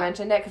 now that you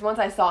mentioned it, because once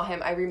I saw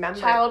him, I remember.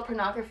 Child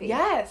pornography.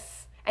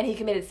 Yes. And he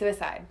committed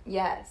suicide.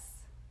 Yes.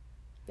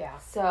 Yeah.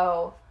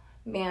 So,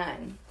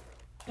 man.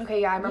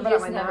 Okay, yeah, I remember that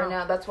one now. You never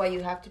know. That's why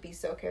you have to be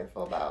so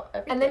careful about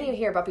everything. And then you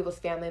hear about people's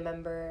family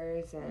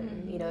members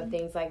and,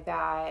 things like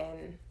that.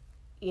 And,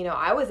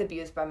 I was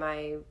abused by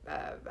my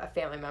a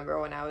family member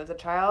when I was a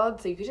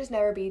child, so you could just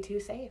never be too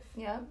safe.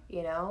 Yeah.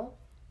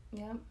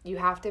 Yeah. You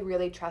have to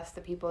really trust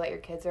the people that your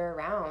kids are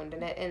around,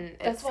 and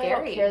it's that's why scary.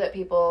 I don't care that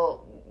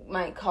people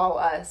might call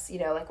us,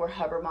 like we're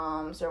hover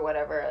moms or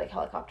whatever, like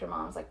helicopter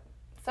moms. Like,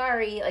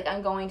 sorry, like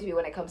I'm going to be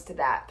when it comes to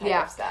that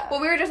type of stuff. Well,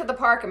 we were just at the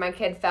park and my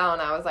kid fell,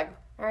 and I was like,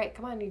 all right,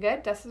 come on, you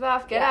good? Dust it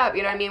off, get up.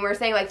 You know what I mean? We're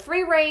saying like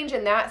free range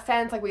in that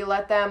sense, like we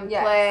let them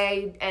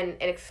play and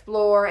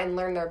explore and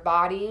learn their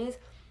bodies.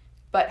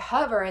 But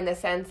hover in the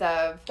sense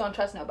of... Don't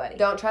trust nobody.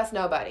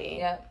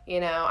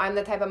 Yeah. I'm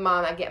the type of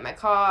mom, I get in my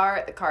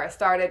car, the car is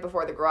started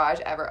before the garage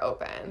ever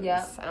opens.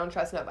 Yeah. I don't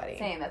trust nobody.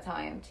 Same, that's how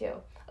I am too.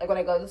 Like when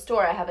I go to the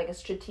store, I have like a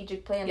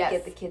strategic plan to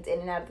get the kids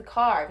in and out of the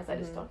car because I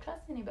just don't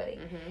trust anybody.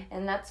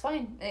 And that's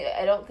fine.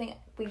 I don't think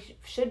we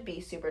should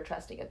be super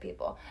trusting of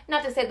people.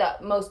 Not to say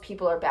that most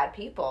people are bad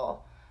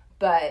people,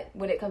 but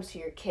when it comes to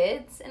your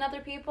kids and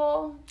other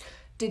people...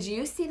 Did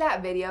you see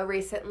that video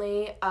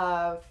recently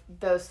of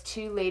those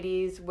two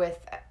ladies with,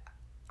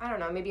 I don't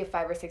know, maybe a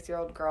 5 or 6 year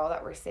old girl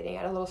that were sitting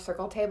at a little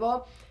circle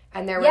table,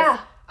 and there was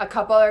a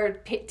couple or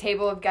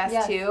table of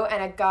guests too,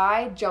 and a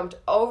guy jumped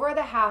over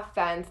the half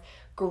fence,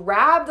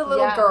 grabbed the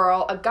little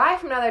girl, a guy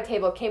from another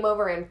table came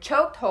over and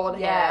choke hold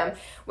him,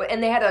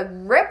 and they had to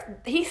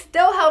rip, he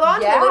still held on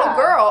to the little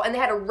girl, and they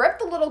had to rip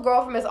the little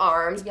girl from his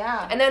arms,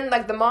 and then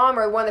like the mom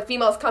or one of the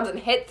females comes and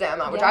hits him,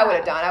 which I would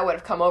have done. I would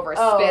have come over,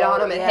 spit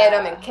on him and hit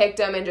him and kicked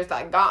him and just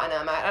like gotten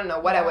him. I don't know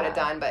what I would have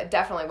done, but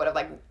definitely would have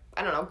like,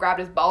 I don't know, grabbed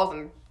his balls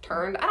and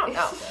turned. I don't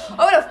know.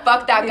 I would have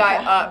fucked that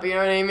guy up, you know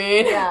what I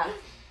mean? Yeah.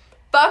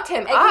 Fucked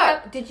him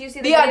up. Did you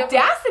see the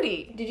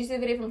audacity? Did you see the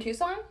video from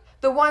Tucson?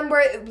 The one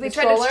where they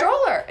tried to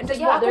stroll her and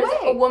just walk away.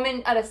 There's a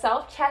woman at a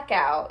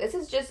self-checkout. This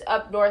is just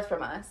up north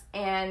from us.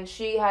 And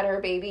she had her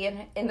baby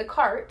in the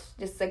cart,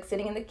 just like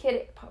sitting in the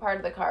kid part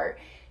of the cart.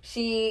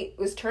 She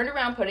was turned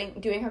around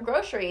doing her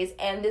groceries,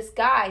 and this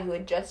guy who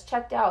had just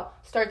checked out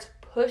starts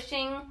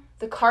pushing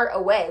the cart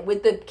away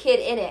with the kid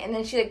in it. And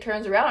then she like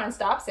turns around and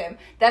stops him.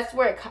 That's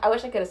where I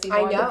wish I could have seen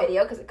more of the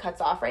video because it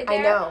cuts off right there.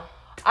 I know.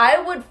 I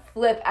would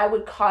flip. I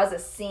would cause a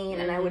scene,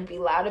 and I would be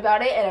loud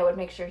about it, and I would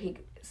make sure he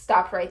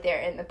stopped right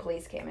there, and the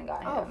police came and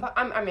got him.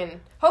 I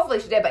mean, hopefully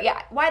she did, but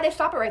yeah, why did they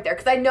stop it right there?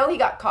 Because I know he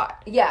got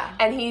caught. Yeah.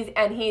 And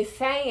he's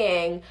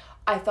saying,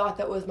 I thought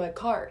that was my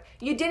cart.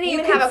 You didn't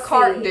even could have a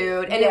cart, see.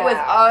 dude. And Yeah. it was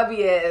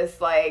obvious,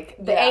 like,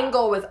 the Yeah.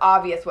 angle was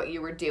obvious what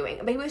you were doing.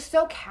 But he was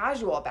so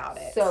casual about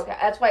it. So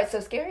that's why it's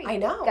so scary. I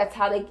know. That's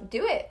how they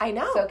do it. I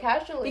know. So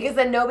casually. Because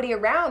then nobody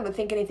around would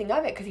think anything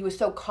of it because he was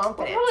so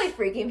confident. We're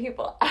probably freaking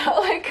people out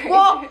like crazy.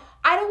 Well,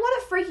 I don't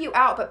want to freak you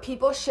out, but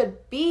people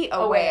should be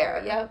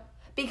aware. Yep.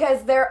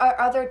 Because there are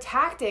other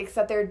tactics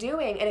that they're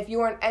doing, and if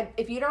you're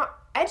not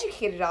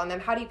educated on them,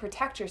 how do you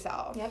protect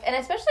yourself? Yep. And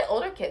especially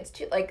older kids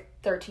too, like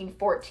 13,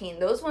 14.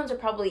 Those ones are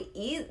probably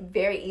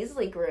very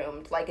easily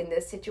groomed, like in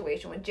this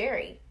situation with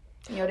Jerry.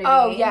 You know what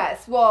I mean? Oh,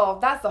 yes. Well,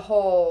 that's the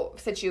whole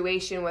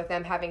situation with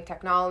them having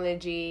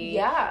technology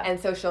and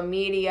social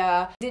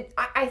media.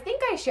 I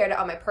think I shared it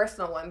on my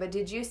personal one, but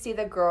did you see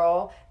the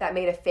girl that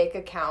made a fake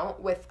account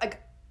with,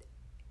 like,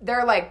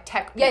 they're like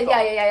tech people.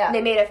 Yeah. And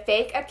they made a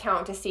fake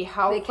account to see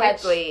how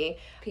quickly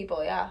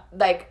people,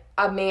 like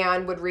a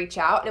man would reach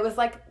out. And it was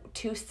like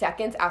 2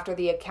 seconds after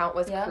the account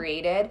was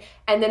created.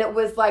 And then it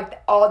was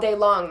like all day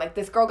long. Like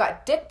this girl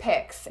got dick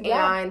pics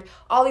and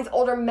all these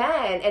older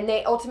men. And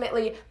they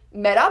ultimately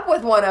met up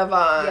with one of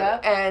them.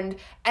 Yep.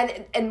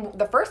 And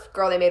the first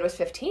girl they made was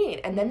 15.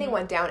 And then they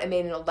went down and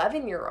made an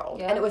 11-year-old.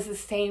 Yep. And it was the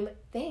same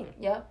thing.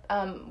 Yep.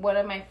 One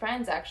of my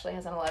friends actually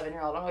has an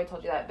 11-year-old. I don't know if I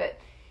told you that, but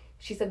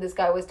she said this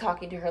guy was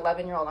talking to her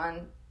 11-year-old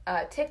on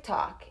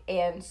TikTok,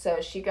 and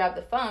so she grabbed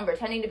the phone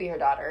pretending to be her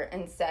daughter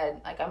and said,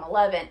 like, I'm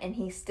 11, and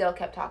he still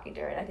kept talking to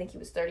her, and I think he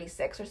was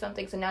 36 or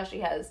something, so now she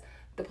has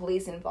the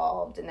police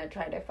involved, and they're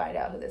trying to find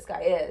out who this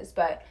guy is,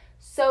 but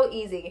so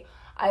easy.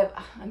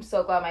 I'm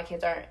so glad my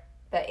kids aren't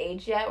that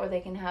age yet where they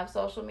can have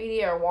social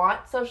media or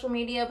want social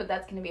media, but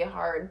that's going to be a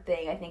hard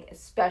thing, I think,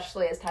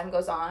 especially as time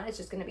goes on. It's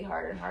just going to be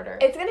harder and harder.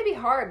 It's going to be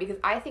hard because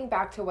I think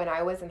back to when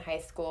I was in high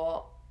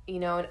school, you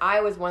know, and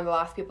I was one of the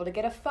last people to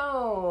get a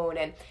phone,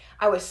 and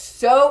I was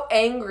so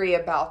angry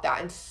about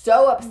that and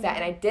so upset,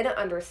 and I didn't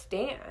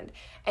understand.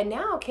 And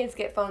now kids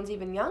get phones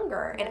even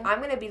younger, and I'm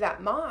going to be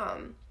that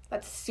mom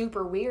that's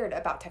super weird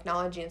about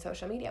technology and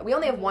social media. We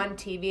only have one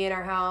TV in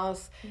our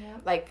house.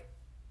 Like,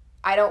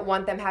 I don't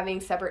want them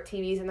having separate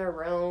TVs in their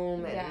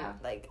room, and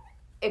like,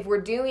 if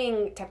we're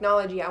doing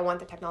technology, I want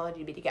the technology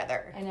to be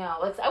together. I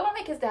know. I want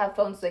my kids to have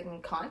phones so they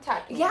can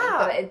contact me. Yeah.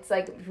 But it's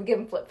like, if we give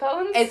them flip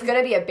phones. It's going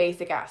to be a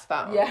basic-ass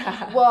phone.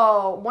 Yeah.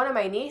 Well, one of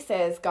my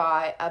nieces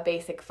got a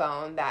basic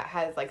phone that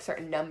has, like,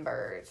 certain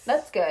numbers.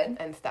 That's good.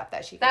 And stuff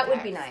that she can That would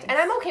text. be nice. And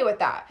I'm okay with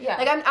that. Yeah.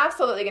 Like, I'm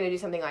absolutely going to do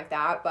something like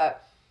that,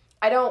 but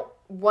I don't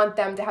want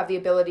them to have the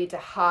ability to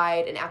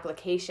hide an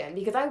application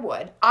because I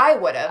would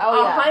have.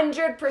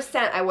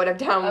 100% I would have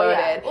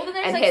downloaded Well, then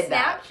there's, and like, hid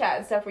Snapchat that.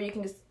 and stuff where you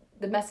can just,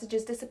 the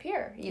messages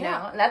disappear, you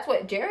know? And that's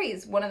what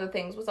Jerry's, one of the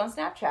things was on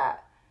Snapchat.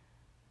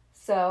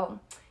 So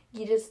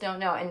you just don't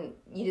know. And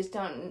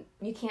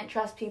you can't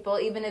trust people,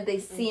 even if they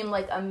seem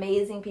like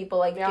amazing people,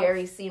 like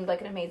Jerry seemed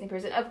like an amazing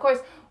person. Of course,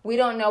 we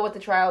don't know what the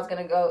trial is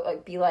going to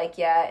be like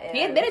yet. And,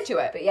 He admitted to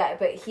it.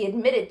 But he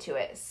admitted to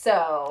it.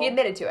 So He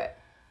admitted to it.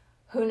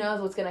 Who knows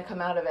what's going to come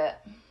out of it.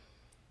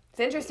 It's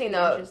interesting,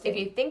 though, if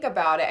you think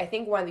about it, I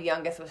think one of the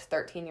youngest was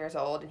 13 years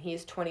old, and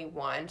he's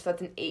 21, so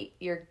that's an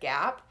 8-year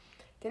gap.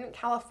 Didn't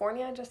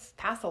California just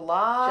pass a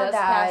law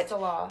passed a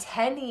law.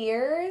 10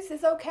 years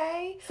is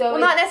okay? So well,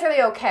 not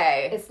necessarily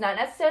okay. It's not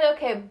necessarily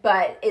okay,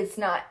 but it's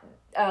not,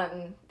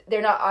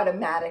 they're not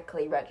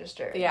automatically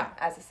registered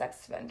as a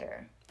sex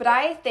offender. But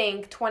I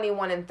think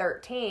 21 and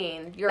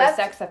 13, you're a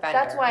sex offender.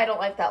 That's why I don't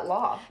like that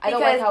law. I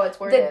don't like how it's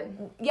worded.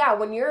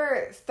 When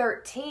you're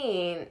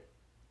 13,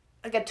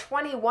 like a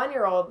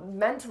 21-year-old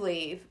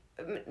mentally,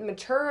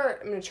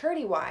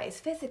 maturity-wise,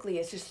 physically,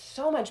 is just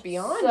so much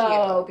beyond you.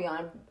 So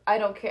beyond. I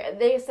don't care.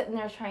 They're sitting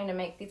there trying to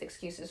make these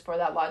excuses for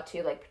that law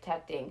too, like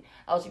protecting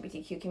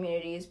LGBTQ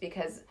communities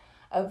because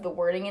of the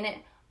wording in it.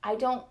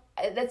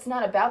 That's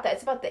not about that.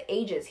 It's about the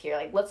ages here.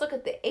 Like, let's look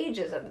at the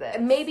ages of this.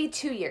 Maybe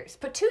 2 years.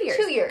 But 2 years.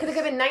 2 years. Because it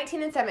could have been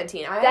 19 and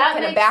 17. I That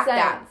back makes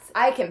that. sense.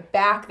 I can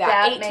back that.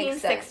 That 18,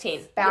 makes sense.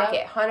 16. Back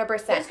it.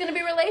 100%. There's going to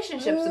be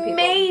relationships with people.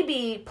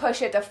 Maybe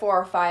push it to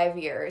 4 or 5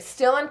 years.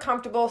 Still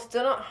uncomfortable.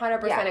 Still not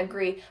 100%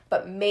 agree.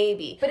 But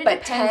maybe. But it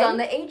depends on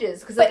the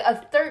ages. Because, like, a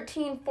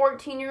 13,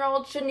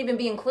 14-year-old shouldn't even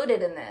be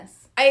included in this.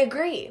 I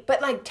agree.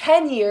 But, like,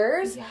 10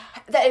 years? Yeah.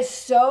 That is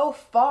so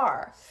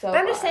far. But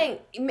I'm just saying,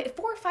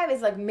 4 or 5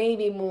 is, like,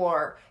 maybe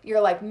more.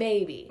 You're like,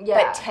 maybe.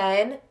 Yeah. But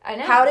 10? I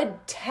know. How did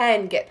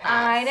 10 get passed?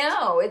 I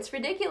know. It's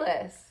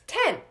ridiculous.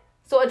 10.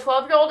 So a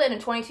 12-year-old and a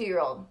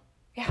 22-year-old.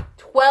 Yeah.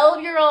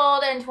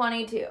 12-year-old and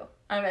 22.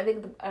 I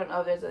don't know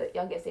if there's a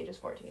youngest age is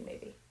 14,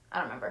 maybe. I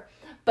don't remember.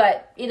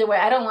 But either way,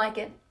 I don't like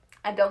it.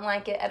 I don't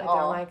like it at all. I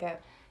don't like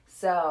it.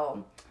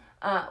 So,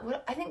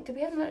 did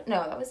we have another?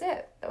 No, that was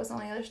it. That was the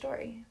only other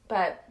story.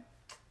 But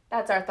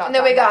that's our thoughts. And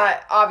then we're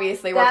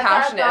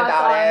passionate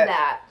about it.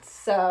 That.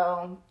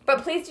 So.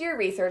 But please do your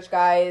research,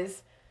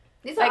 guys.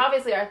 These are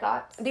obviously our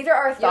thoughts. These are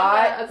our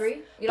thoughts. You don't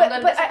agree? You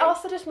don't but I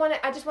also just want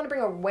to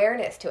bring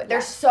awareness to it. Yeah.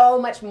 There's so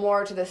much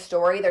more to the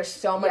story. There's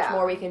so much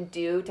more we can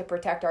do to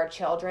protect our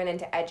children and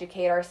to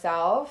educate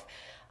ourselves.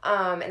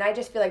 And I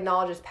just feel like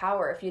knowledge is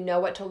power if you know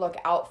what to look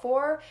out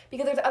for.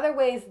 Because there's other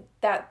ways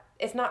that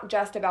it's not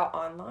just about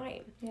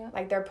online. Yeah.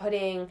 Like, they're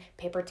putting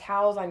paper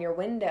towels on your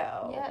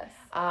window. Yes.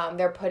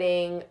 They're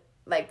putting,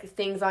 like,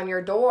 things on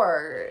your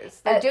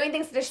doors. They're doing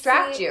things to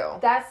distract you.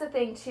 That's the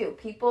thing, too.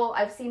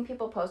 I've seen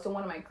people post in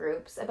one of my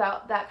groups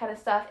about that kind of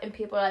stuff, and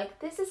people are like,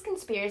 this is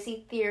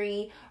conspiracy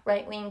theory,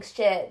 right-wing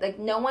shit. Like,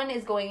 no one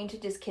is going to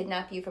just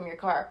kidnap you from your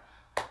car.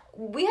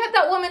 We had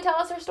that woman tell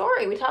us her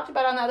story. We talked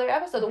about it on the other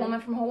episode, the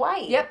woman from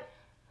Hawaii. Yep.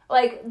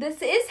 Like,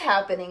 this is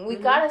happening. We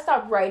gotta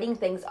stop writing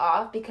things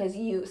off because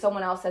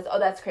someone else says, oh,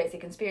 that's crazy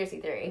conspiracy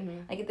theory.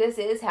 Like, if this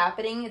is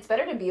happening, it's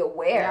better to be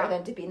aware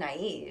than to be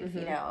naive,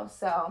 you know?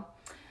 So,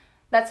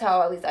 that's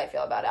how at least I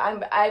feel about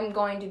it. I'm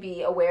going to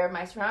be aware of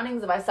my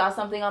surroundings. If I saw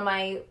something on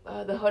my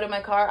the hood of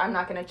my car, I'm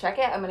not going to check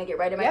it. I'm going to get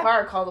right in my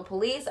car, call the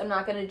police. I'm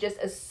not going to just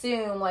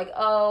assume, like,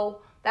 oh,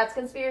 that's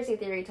conspiracy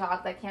theory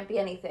talk. That can't be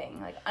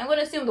anything. Like, I'm going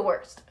to assume the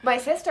worst. My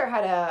sister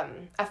had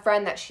a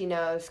friend that she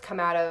knows come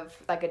out of,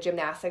 like, a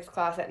gymnastics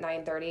class at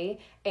 9:30,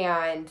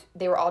 and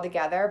they were all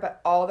together,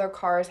 but all their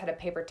cars had a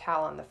paper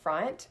towel on the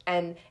front,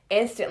 and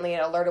instantly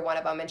it alerted one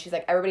of them, and she's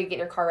like, everybody get in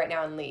your car right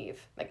now and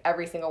leave. Like,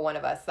 every single one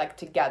of us, like,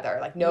 together.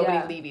 Like,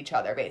 nobody leave each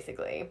other,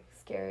 basically.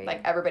 Scary. Like,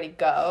 everybody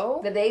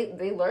go.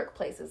 They lurk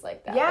places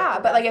like that.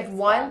 Yeah, but, like, if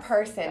one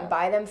person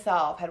by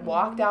themselves had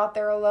walked out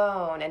there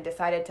alone and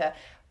decided to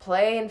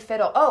play and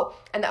fiddle. Oh,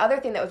 and the other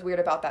thing that was weird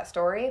about that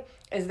story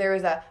is there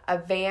was a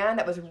van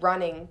that was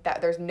running that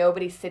there's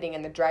nobody sitting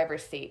in the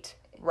driver's seat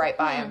right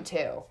by him,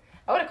 too.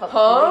 I would have called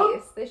the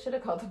police. They should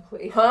have called the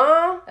police.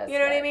 That's you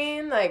know what I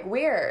mean? Like,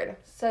 weird.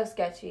 So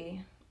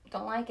sketchy.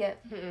 Don't like it.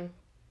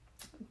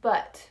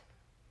 But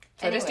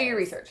so anyways, just do your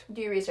research.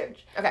 Do your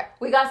research. Okay.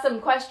 We got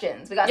some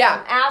questions. We got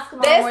some Ask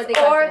Mom Worthy questions. This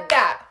or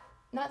that.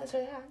 Not this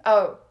or that.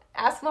 Oh.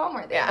 Ask Mom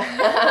Worthy. Yeah.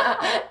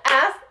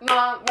 Ask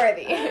Mom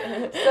Worthy.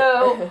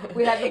 So,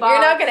 we had the box.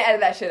 You're not going to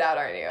edit that shit out,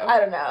 aren't you? I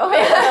don't know.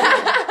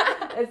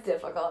 It's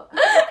difficult.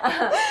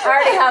 I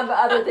already have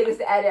other things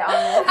to edit on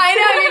this. I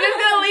know. You're just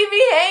going to leave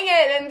me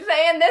hanging and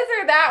saying this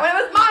or that when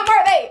it was Mom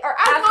Worthy or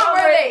Ask Mom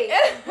Worthy.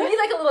 We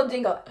need like a little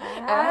jingle.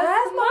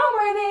 Ask Mom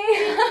Worthy.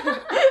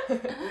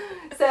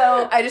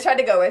 So, I just tried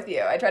to go with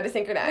you. I tried to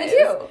synchronize. Did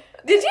you?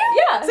 Did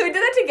you? Yeah. So we did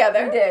that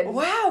together? We did.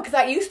 Wow,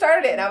 because you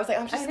started it, and I was like,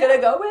 I'm just going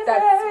to go with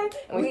it.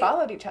 And we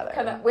followed each other.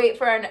 Kind of wait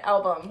for an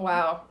album.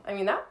 Wow. I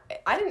mean,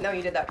 I didn't know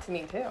you did that to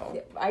me, too.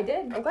 Yeah, I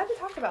did. I'm glad we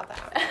talked about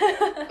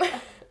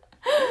that.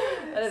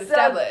 That is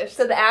established.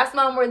 So the Ask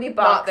Mom Worthy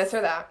box. Not this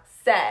or that.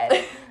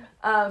 Said,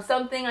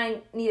 something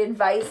I need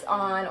advice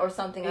on or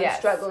something I'm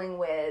struggling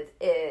with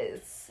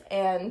is,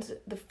 and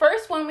the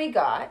first one we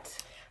got.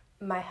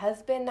 My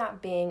husband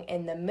not being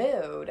in the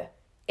mood.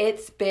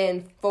 It's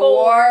been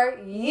 4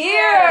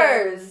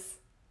 years.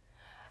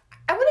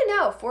 I want to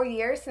know, 4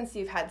 years since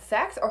you've had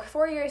sex or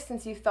 4 years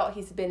since you felt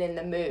he's been in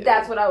the mood?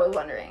 That's what I was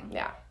wondering.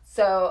 Yeah.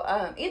 So,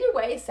 either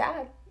way, it's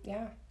sad.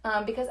 Yeah.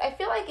 Because I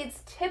feel like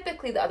it's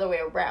typically the other way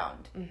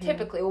around.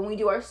 Typically, when we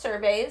do our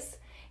surveys,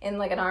 in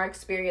our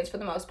experience for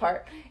the most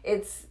part,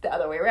 it's the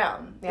other way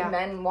around. Yeah. The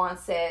men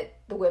wants it,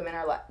 the women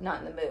are not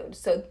in the mood.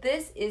 So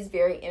this is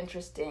very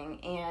interesting,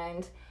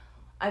 and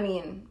I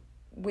mean,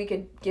 we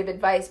could give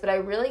advice, but I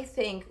really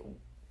think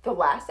the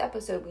last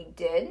episode we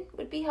did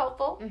would be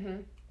helpful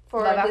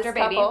for Love this After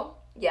couple.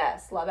 Baby.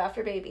 Yes, Love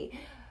After Baby.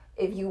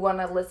 If you want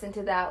to listen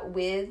to that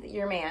with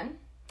your man.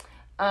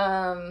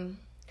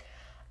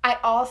 I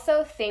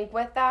also think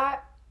with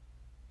that,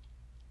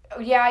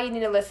 you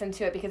need to listen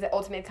to it because it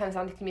ultimately comes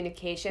down to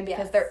communication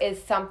because there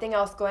is something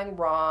else going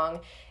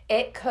wrong.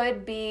 It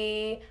could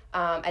be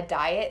a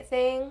diet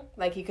thing.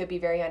 Like, he could be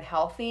very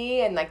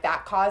unhealthy and, like,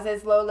 that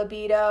causes low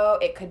libido.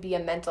 It could be a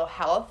mental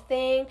health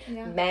thing.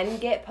 Yeah. Men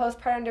get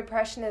postpartum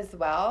depression as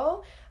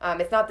well.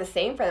 It's not the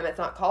same for them. It's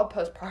not called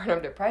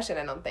postpartum depression,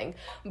 I don't think.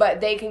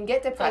 But they can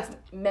get depressed.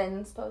 Like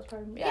men's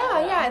postpartum?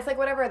 Yeah. It's like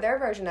whatever their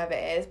version of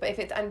it is. But if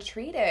it's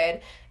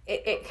untreated,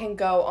 it can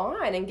go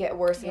on and get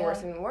worse and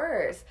worse and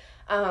worse.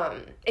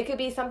 It could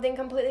be something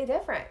completely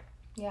different.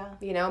 Yeah.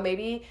 You know,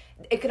 maybe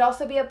it could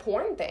also be a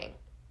porn thing.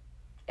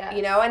 Yes.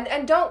 You know,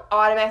 and don't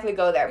automatically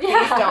go there.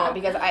 Please don't,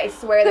 because I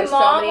swear there's so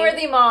many... The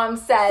Mom-worthy mom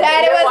said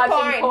it was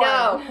porn.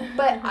 No,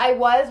 but I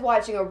was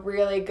watching a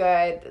really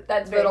good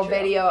little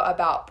video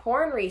about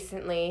porn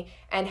recently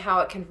and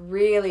how it can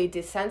really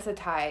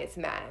desensitize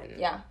men.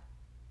 Yeah.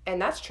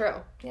 And that's true.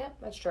 Yeah.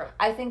 That's true.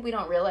 I think we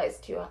don't realize,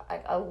 too,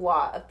 like, a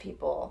lot of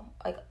people,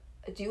 like,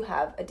 do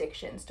have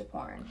addictions to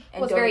porn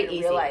and don't even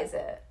realize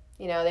it.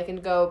 You know, they can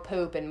go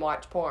poop and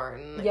watch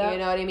porn. Yeah, you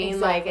know what I mean?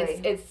 Exactly.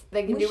 Like, it's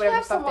they can do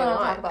whatever stuff they want.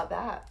 Talk about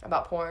that.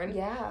 About porn?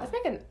 Yeah. Let's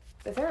make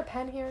is there a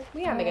pen here?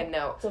 We gotta make a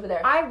note. It's over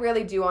there. I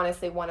really do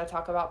honestly want to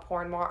talk about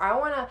porn more. I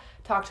want to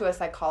talk to a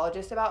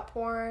psychologist about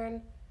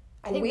porn.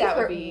 I think that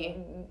would be...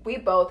 We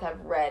both have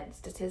read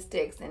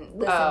statistics and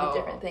listened to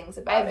different things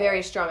about it. I have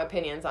very strong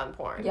opinions on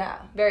porn.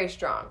 Yeah. Very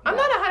strong. I'm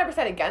not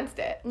 100% against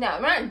it. No,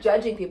 I'm not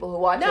judging people who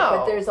watch it,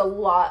 but there's a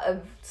lot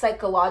of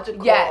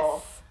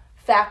psychological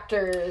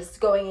factors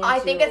going into... I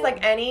think it's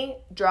like any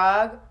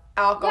drug,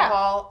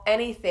 alcohol,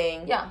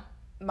 anything. Yeah.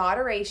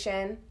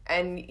 moderation,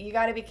 and you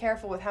got to be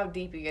careful with how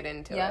deep you get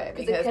into it,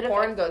 because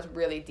porn goes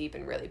really deep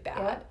and really bad.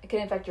 Yeah, it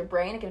can affect your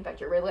brain. It can affect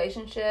your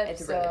relationship.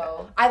 It's really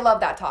bad. I love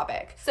that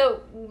topic.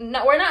 So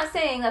no, we're not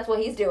saying that's what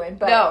he's doing,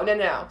 but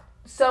no.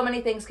 So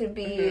many things could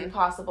be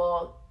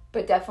possible,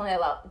 but definitely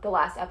the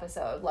last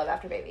episode, Love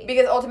After Baby.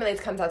 Because ultimately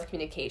it comes down to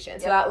communication.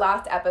 So that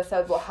last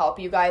episode will help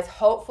you guys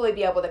hopefully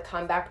be able to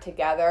come back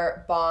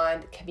together,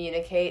 bond,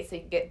 communicate, so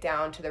you can get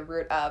down to the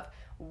root of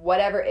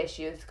whatever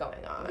issue is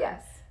going on.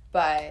 Yes.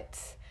 But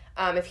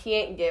if he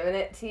ain't giving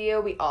it to you,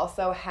 we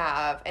also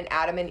have an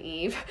Adam and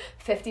Eve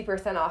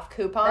 50% off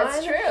coupon.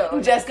 That's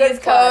true. Just use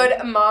code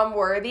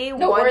MOMWORTHY.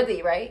 No,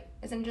 Worthy, right?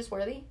 Isn't it just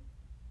Worthy?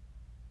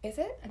 Is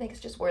it? I think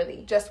it's just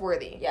Worthy. Just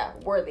Worthy. Yeah,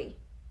 Worthy.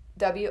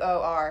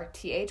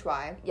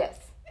 WORTHY. Yes.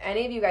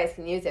 Any of you guys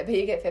can use it, but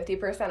you get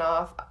 50%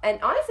 off. And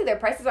honestly, their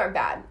prices aren't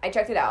bad. I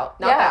checked it out.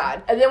 Not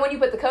bad. And then when you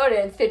put the code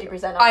in, it's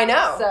 50% off. I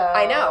know. So.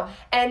 I know.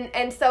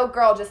 And so,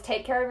 girl, just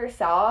take care of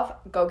yourself.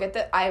 Go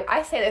get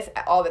I say this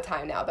all the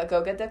time now, but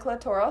go get the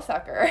clitoral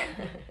sucker.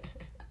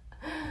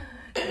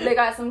 They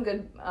got some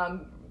good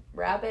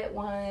rabbit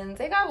ones.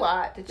 They got a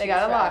lot to choose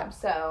from.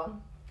 So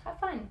have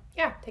fun.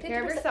 Yeah, take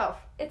care of yourself.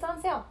 It's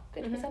on sale.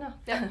 50% off.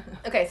 Yeah.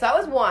 Okay, so that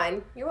was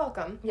one. You're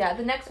welcome. Yeah,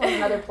 the next one's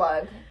another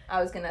plug.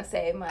 I was going to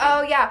say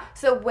Oh, yeah.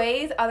 So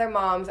ways other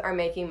moms are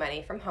making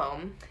money from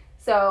home.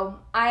 So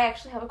I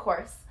actually have a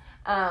course.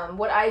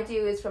 What I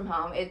do is from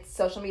home. It's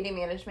social media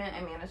management.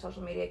 I manage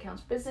social media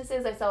accounts for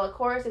businesses. I sell a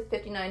course. It's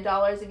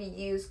 $59 if you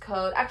use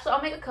code. Actually,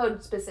 I'll make a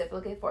code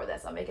specifically for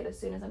this. I'll make it as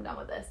soon as I'm done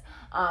with this.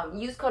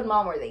 Use code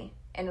MOMWORTHY,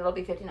 and it'll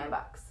be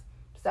 $59.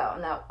 So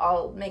now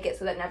I'll make it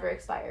so that never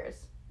expires,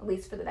 at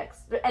least for the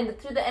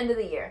through the end of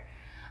the year.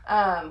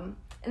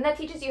 And that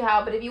teaches you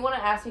how, but if you want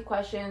to ask me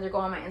questions or go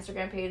on my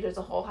Instagram page, there's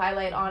a whole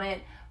highlight on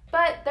it.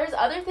 But there's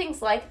other things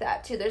like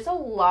that too. There's a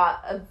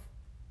lot of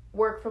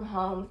work from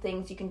home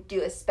things you can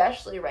do,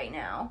 especially right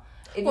now.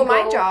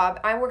 My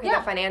job, I work in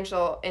the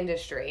financial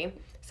industry.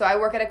 So I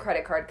work at a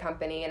credit card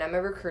company, and I'm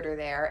a recruiter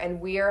there, and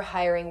we are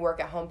hiring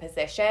work at home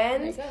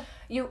positions.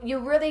 You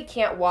really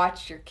can't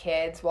watch your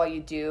kids while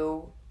you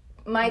do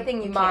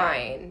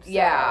mine.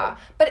 Yeah.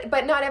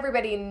 But not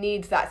everybody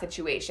needs that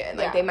situation.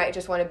 Like they might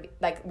just want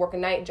to work a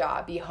night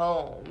job, be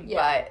home,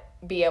 but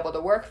be able to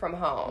work from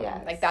home.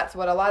 Yes. Like that's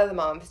what a lot of the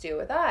moms do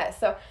with us.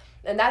 So,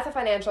 and that's a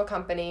financial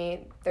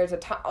company. There's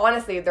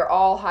honestly, they're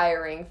all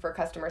hiring for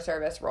customer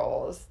service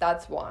roles.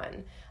 That's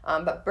one.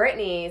 But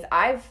Brittany's,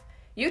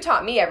 you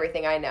taught me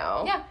everything I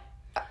know. Yeah.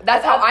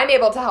 That's how I'm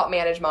able to help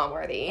manage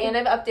MomWorthy. And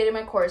I've updated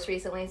my course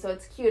recently, so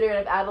it's cuter, and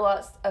I've added a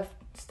lot of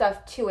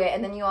stuff to it,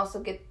 and then you also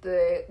get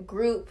the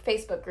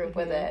Facebook group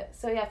with it.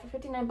 So yeah, for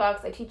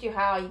 $59 I teach you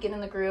how. You get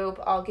in the group,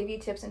 I'll give you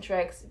tips and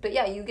tricks, but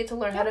yeah, you get to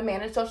learn how to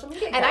manage social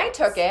media accounts. And I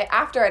took it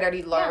after I'd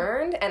already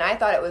learned, and I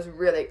thought it was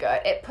really good.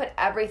 It put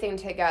everything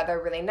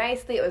together really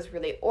nicely. It was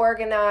really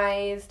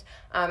organized,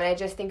 and I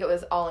just think it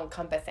was all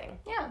encompassing.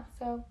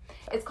 So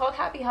it's called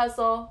Happy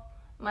Hustle.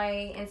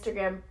 My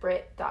Instagram,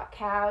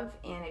 Brit.cav,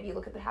 and if you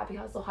look at the Happy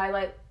Hustle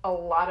highlight, a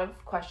lot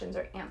of questions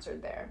are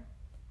answered there.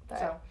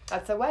 So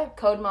that's the way.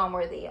 Code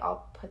MOMWORTHY.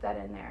 I'll put that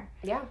in there.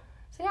 Yeah.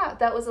 So yeah,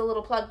 that was a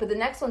little plug, but the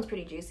next one's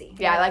pretty juicy.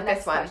 Yeah, I like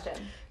this one.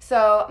 Question.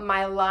 So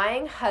my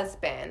lying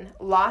husband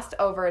lost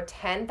over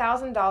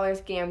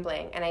 $10,000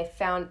 gambling, and I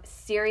found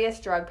serious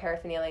drug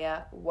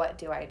paraphernalia. What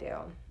do I do?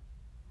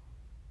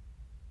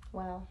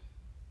 Well,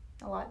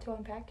 a lot to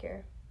unpack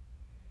here.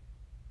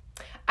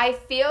 I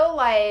feel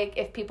like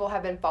if people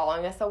have been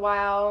following us a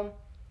while,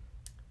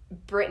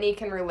 Brittany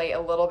can relate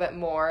a little bit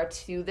more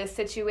to this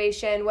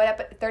situation.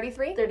 What,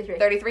 33?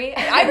 33?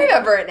 I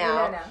remember it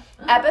now.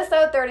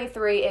 Episode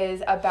 33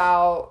 is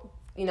about,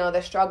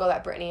 the struggle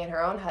that Brittany and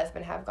her own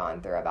husband have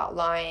gone through about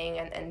lying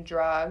and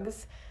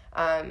drugs.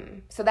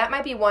 So that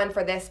might be one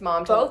for this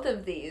mom. Both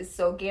of these,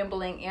 so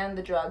gambling and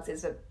the drugs,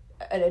 is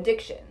an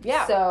addiction.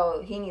 Yeah.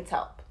 So he needs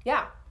help.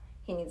 Yeah.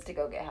 He needs to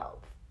go get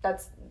help.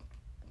 That's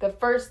the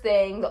first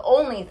thing, the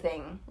only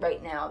thing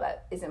right now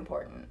that is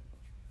important.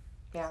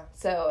 Yeah.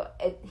 So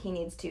he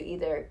needs to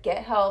either get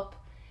help,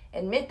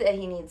 admit that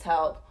he needs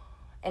help,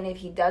 and if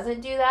he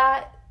doesn't do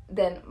that,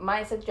 then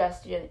my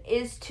suggestion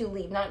is to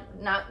leave.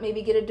 Not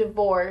maybe get a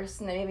divorce,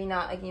 and then maybe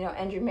not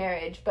end your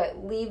marriage,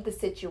 but leave the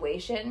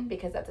situation,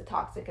 because that's a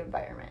toxic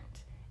environment,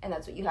 and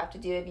that's what you have to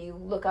do. If you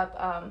look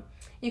up,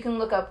 you can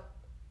look up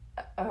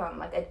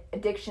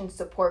addiction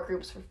support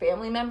groups for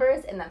family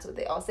members, and that's what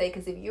they all say.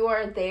 Because if you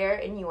are there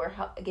and you are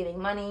giving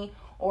money,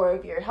 or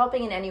if you're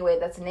helping in any way,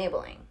 that's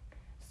enabling.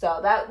 So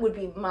that would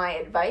be my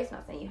advice.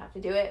 Not saying you have to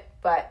do it,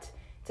 but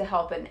to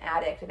help an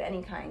addict of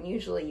any kind,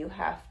 usually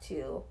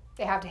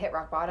they have to hit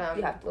rock bottom.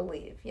 You have to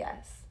leave.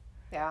 Yes.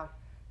 Yeah.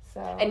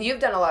 So. And you've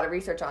done a lot of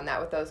research on that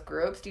with those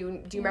groups. Do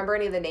you remember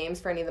any of the names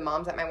for any of the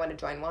moms that might want to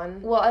join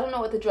one? Well, I don't know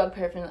what the drug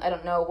paraphernalia. I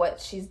don't know what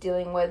she's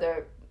dealing with.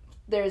 Or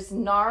there's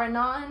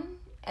Nar-Anon.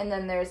 And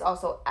then there's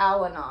also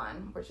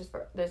Al-Anon, which is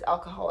there's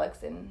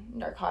alcoholics and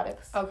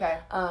narcotics. Okay.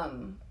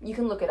 You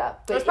can look it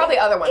up. There's probably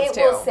other ones too.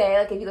 It will say,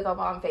 if you look up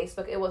on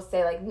Facebook, it will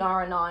say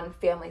Nar-Anon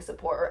Family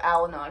Support or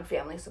Al-Anon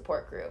Family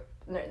Support Group.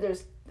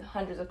 there's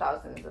hundreds of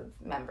thousands of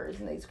members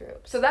in these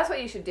groups. So that's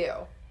what you should do.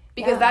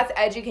 Because that's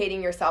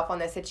educating yourself on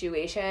the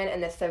situation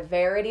and the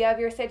severity of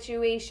your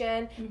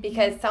situation.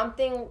 Because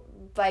something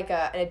like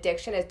an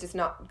addiction is just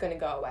not going to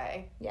go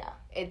away. Yeah.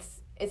 It's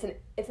an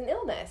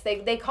illness.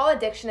 They call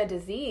addiction a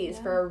disease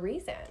for a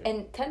reason.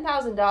 And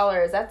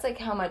 $10,000, that's like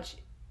how much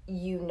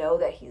you know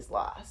that he's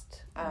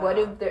lost. What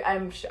if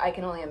I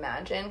can only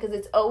imagine, because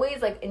it's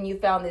always like, and you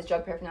found this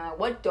drug paraphernalia,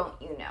 what don't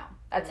you know?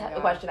 That's the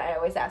question I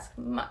always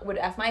would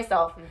ask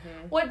myself.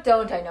 What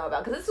don't I know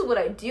about? Because this is what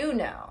I do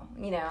know,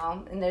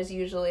 and there's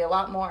usually a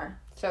lot more.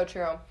 So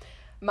true.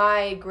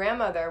 My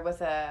grandmother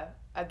was a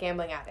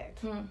gambling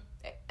addict.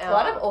 A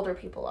lot of older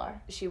people are.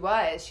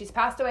 She's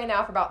passed away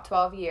now for about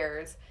 12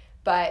 years,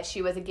 but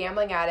she was a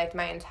gambling addict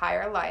my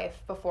entire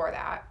life before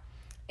that.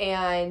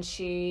 And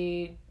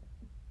she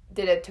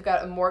took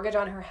out a mortgage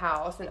on her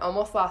house and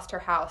almost lost her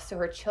house, so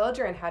her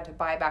children had to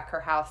buy back her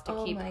house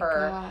to keep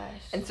her.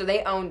 Gosh. And so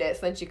they owned it,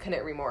 so then she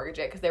couldn't remortgage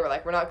it because they were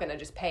like, we're not going to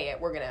just pay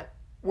it, we're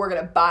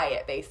gonna buy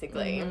it,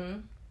 basically.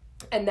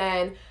 And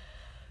then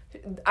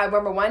I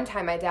remember one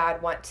time my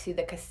dad went to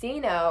the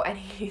casino and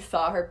he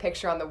saw her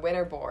picture on the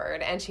winner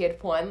board and she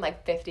had won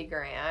like $50,000.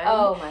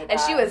 Oh my gosh. And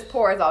she was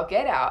poor as all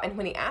get out. And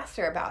when he asked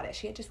her about it,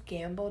 she had just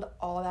gambled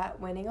all that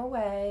winning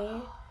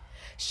away.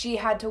 She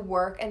had to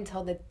work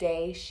until the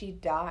day she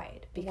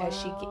died because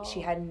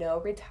she had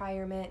no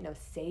retirement, no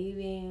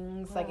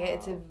savings. Wow. Like,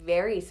 it's a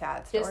very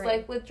sad story. Just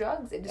like with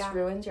drugs, it just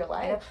ruins your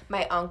life.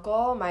 My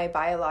uncle, my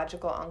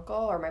biological uncle,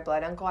 or my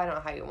blood uncle, I don't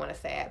know how you want to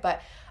say it,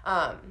 but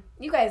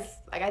you guys,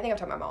 like, I think I've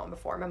told my mom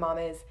before. My mom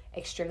is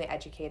extremely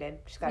educated.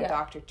 She's got a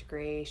doctorate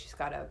degree. She's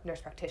got a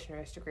nurse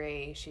practitioner's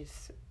degree.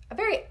 She's a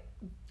very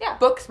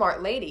book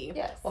smart lady.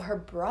 Yes. Well, her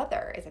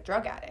brother is a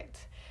drug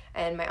addict.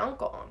 And my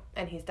uncle,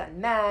 and he's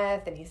done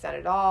meth, and he's done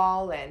it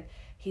all, and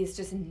he's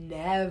just he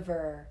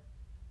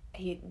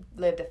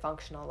lived a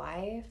functional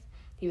life.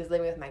 He was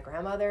living with my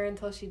grandmother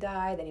until she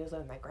died, then he was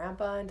living with my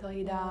grandpa until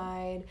he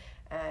died,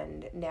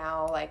 and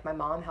now, like, my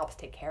mom helps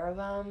take care of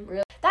him.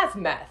 Really? That's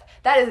meth.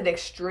 That is an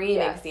extreme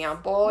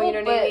example, you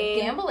know what I mean?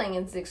 But gambling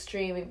is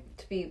extreme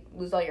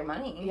lose all your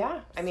money.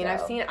 Yeah. I mean,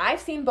 I've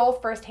seen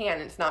both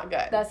firsthand, and it's not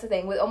good. That's the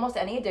thing. With almost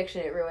any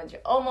addiction,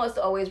 it almost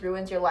always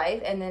ruins your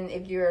life, and then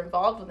if you're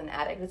involved with an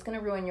addict, it's going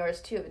to ruin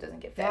yours too if it doesn't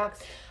get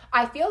fixed. Yeah.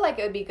 I feel like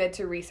it would be good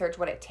to research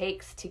what it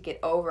takes to get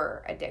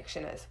over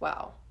addiction as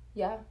well.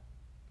 Yeah.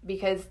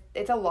 Because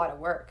it's a lot of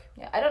work.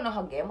 Yeah, I don't know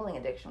how gambling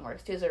addiction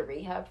works. Is there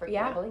rehab for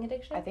gambling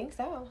addiction? I think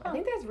so. I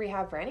think there's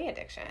rehab for any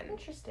addiction.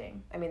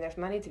 Interesting. I mean, there's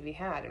money to be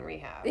had in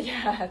rehab.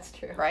 Yeah, that's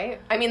true.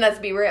 Right? I mean, let's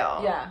be real.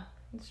 Yeah,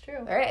 it's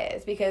true. There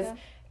is, because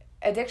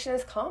addiction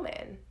is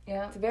common.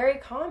 Yeah. It's very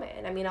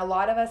common. I mean, a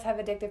lot of us have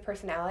addictive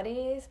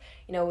personalities.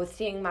 With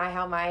seeing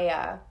how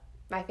my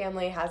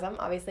family has them.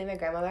 Obviously, my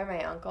grandmother,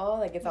 my uncle.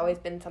 Like, it's always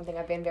been something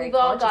I've been very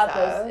conscious of. We've all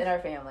got those in our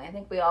family. I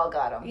think we all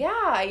got them.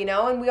 Yeah,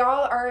 and we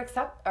all are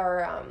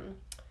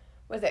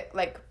was it,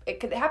 like, it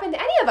could happen to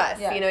any of us,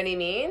 you know what I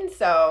mean?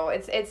 So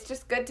it's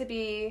just good to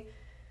be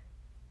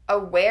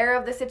aware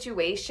of the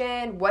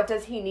situation. What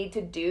does he need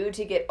to do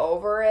to get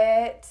over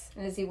it?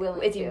 And is he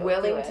willing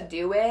to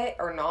do it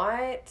or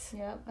not?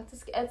 Yeah,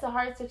 it's a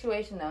hard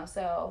situation, though,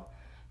 so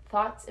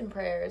thoughts and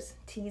prayers,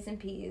 T's and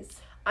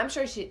P's. I'm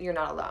sure you're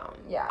not alone.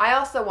 Yeah. I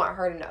also want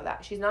her to know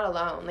that she's not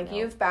alone. Like,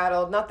 you've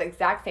battled, not the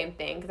exact same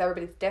thing because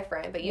everybody's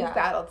different, but you've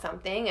battled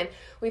something. And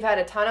we've had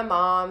a ton of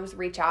moms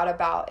reach out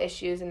about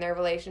issues in their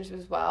relationships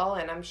as well.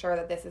 And I'm sure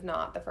that this is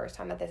not the first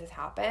time that this has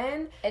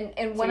happened. And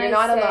so when you're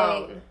not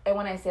alone. And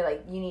when I say,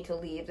 like, you need to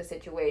leave the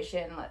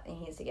situation, he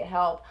needs to get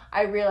help,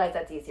 I realize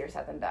that's easier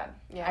said than done.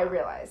 Yeah. I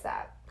realize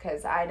that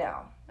because I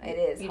know it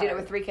is. You did it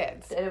with 3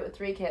 kids. I did it with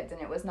 3 kids, and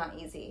it was not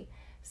easy.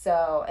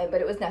 So,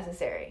 but it was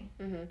necessary,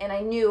 and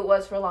I knew it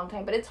was for a long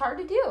time. But it's hard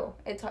to do.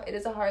 It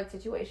is a hard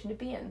situation to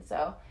be in.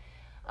 So,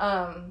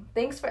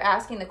 thanks for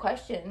asking the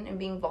question and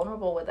being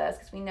vulnerable with us,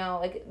 because we know,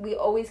 like, we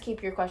always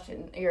keep your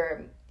question, we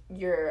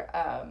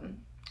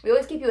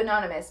always keep you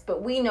anonymous,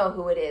 but we know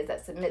who it is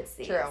that submits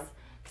these. True.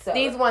 So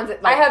these ones,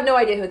 like, I have no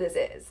idea who this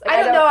is. Like,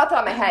 I don't know off the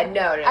top of my head.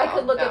 No. I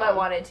could look if I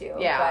wanted to.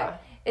 Yeah.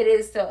 But it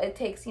is still. It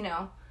takes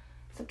some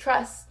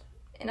trust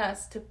in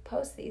us to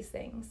post these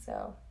things.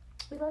 So.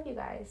 We love you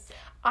guys.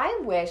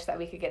 I wish that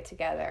we could get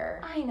together.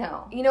 I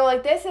know.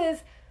 Like, this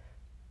is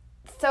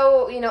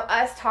so,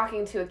 us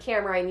talking to a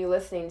camera and you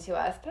listening to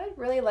us, but I'd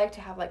really like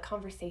to have, like,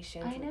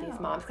 conversations with these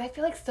moms. Because I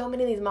feel like so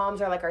many of these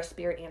moms are, like, our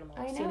spirit animals,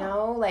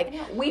 Like,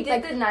 we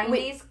did the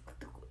 90s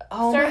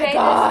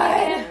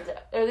survey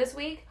this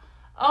week.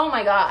 Oh,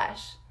 my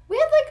gosh. We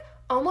had, like,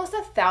 almost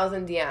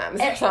 1,000 DMs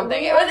or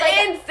something. It was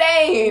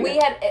insane. We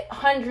had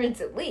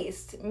hundreds at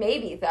least,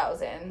 maybe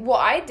 1,000. Well,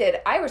 I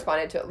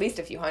responded to at least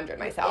a few hundred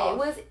myself. It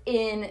was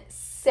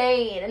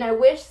insane. And I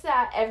wish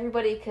that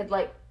everybody could,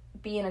 like,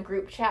 be in a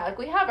group chat. Like,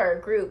 we have our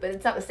group, but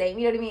it's not the same.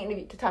 You know what I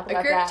mean? To talk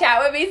about that. A group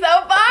chat would be so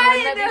fun.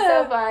 Wouldn't that be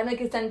so fun? We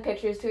could send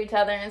pictures to each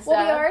other and stuff.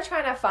 Well, we are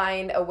trying to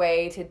find a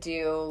way to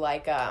do,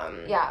 like,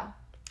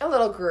 a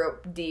little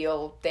group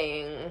deal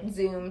thing.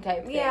 Zoom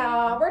type thing.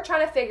 Yeah, we're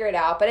trying to figure it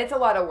out, but it's a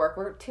lot of work.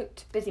 We're too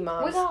busy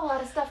moms. We got a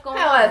lot of stuff going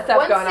A lot of stuff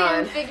Once going Sam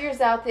on.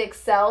 figures out the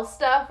Excel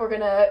stuff, we're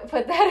gonna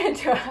put that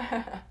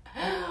into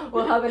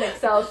we'll have an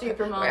Excel sheet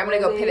for mom. I'm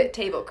going to go pivot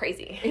table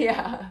crazy.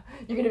 Yeah.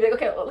 You're gonna be like,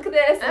 okay, well, look at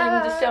this,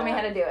 and just show me how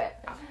to do it.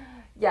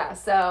 Yeah,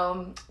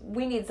 so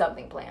we need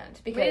something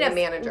planned because We need a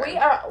manager. We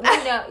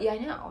know. Yeah, I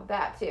know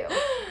that too.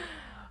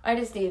 We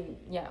just need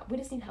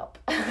help.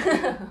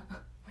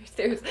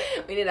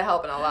 We need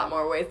help in a lot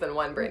more ways than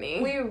one,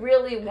 Brittany. We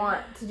really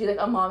want to do like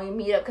a mommy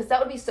meetup because that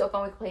would be so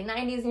fun. We could play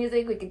 90s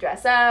music, we could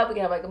dress up, we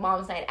could have like a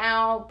mom's night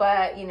out,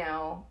 but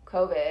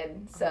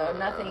COVID, so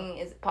nothing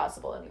is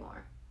possible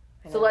anymore.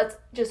 So let's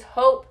just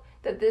hope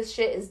that this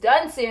shit is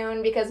done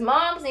soon because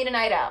moms need a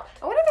night out.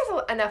 I wonder if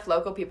there's enough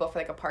local people for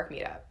like a park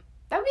meetup.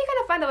 That would be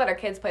kind of fun to let our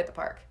kids play at the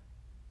park.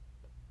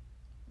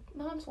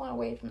 Moms want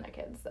away from their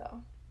kids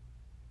though.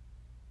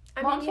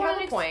 Moms want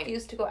have an a point.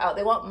 excuse to go out.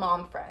 They want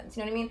mom friends.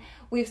 You know what I mean?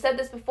 We've said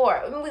this before.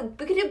 I mean,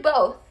 we could do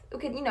both. We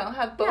could,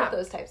 have both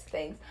those types of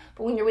things.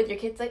 But when you're with your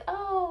kids, like,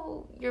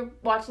 oh, you're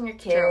watching your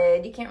kid.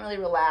 True. You can't really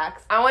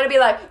relax. I want to be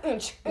like, We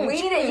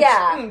need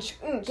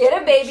it,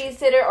 get a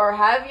babysitter or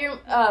have your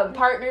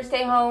partner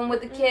stay home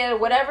with the kid.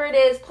 Whatever it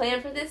is,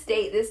 plan for this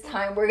date, this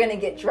time. We're going to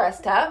get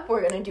dressed up.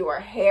 We're going to do our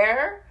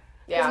hair.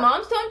 Because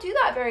moms don't do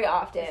that very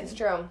often. It's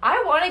true.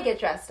 I want to get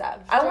dressed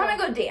up. I want to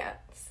go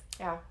dance.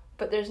 Yeah.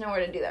 But there's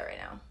nowhere to do that right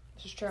now.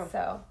 This is true.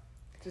 So,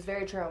 this is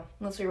very true.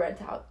 unless we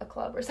rent out a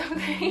club or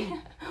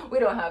something, we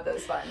don't have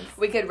those funds.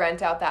 We could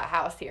rent out that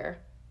house here.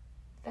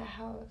 The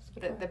house.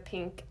 The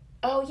pink.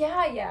 Oh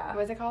yeah.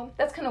 What is it called?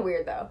 That's kind of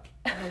weird though.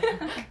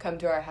 Come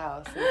to our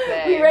house and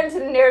play. We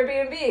rented an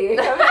Airbnb.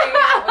 Come hang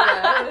out with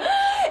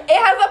us. It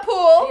has a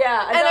pool.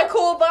 Yeah, and a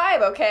cool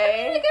vibe.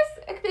 Okay. I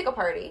guess it could be like a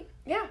party.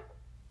 Yeah.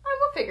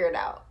 We'll figure it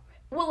out.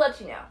 We'll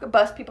let you know. Could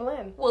bust people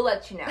in. We'll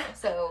let you know.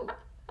 So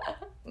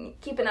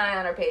keep an eye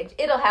on our page.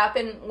 It'll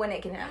happen when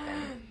it can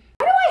happen.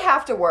 Why do I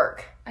have to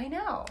work? I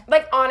know.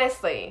 Like,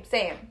 honestly.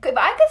 Same. If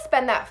I could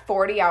spend that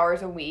 40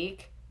 hours a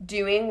week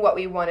doing what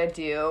we want to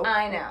do,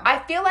 I know. I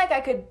feel like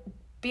I could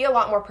be a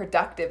lot more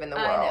productive in the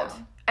world.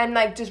 know. And,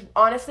 like, just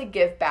honestly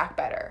give back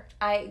better.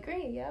 I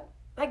agree, yep.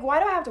 Like, why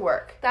do I have to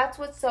work? That's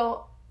what's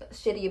so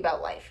shitty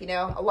about life,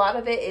 A lot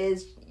of it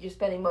is you're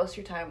spending most of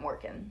your time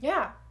working.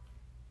 Yeah.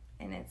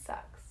 And it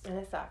sucks. And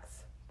it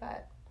sucks.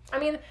 But I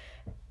mean,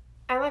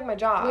 I like my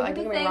job. we I can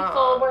be think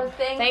thankful. We're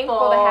thankful.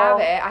 Thankful to have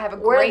it. I have a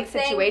great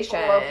situation.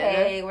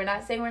 Okay, we're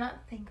not saying we're not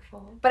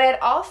thankful. But I'd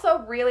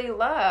also really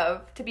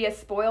love to be a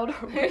spoiled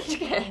rich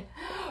kid.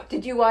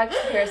 Did you watch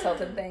the Paris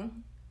Hilton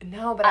thing?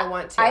 No, but I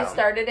want to. I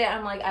started it.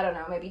 I'm like, I don't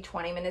know, maybe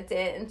 20 minutes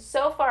in. And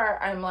so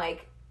far, I'm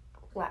like,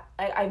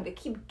 I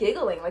keep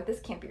giggling. Like,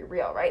 this can't be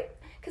real, right?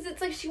 Because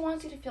it's like she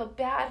wants you to feel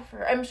bad for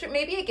her. I'm sure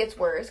maybe it gets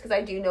worse because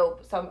I do know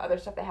some other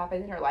stuff that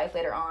happened in her life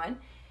later on.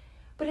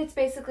 But it's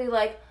basically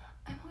like,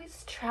 I'm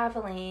always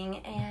traveling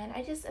and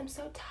I'm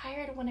so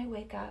tired when I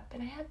wake up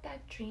and I have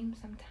bad dreams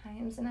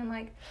sometimes. And I'm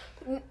like...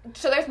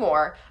 So there's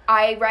more.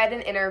 I read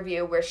an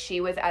interview where she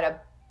was at a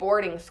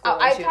boarding school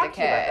when she was a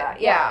kid. About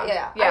that.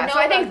 Yeah. So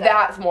I think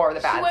that's more of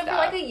the bad stuff. She went for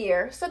like a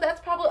year. So that's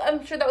probably...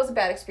 I'm sure that was a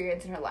bad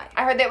experience in her life.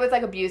 I heard that it was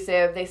like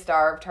abusive. They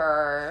starved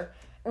her.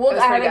 Well,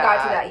 I haven't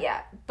got to that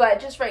yet. But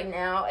just right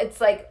now,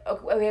 it's like,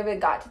 okay, we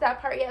haven't got to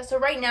that part yet. So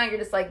right now, you're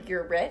just like,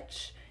 you're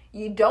rich.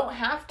 You don't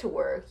have to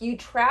work. You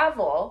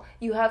travel.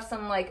 You have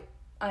some, like,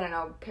 I don't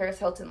know, Paris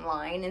Hilton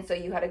line. And so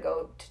you had to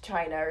go to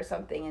China or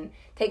something and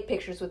take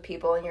pictures with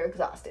people. And you're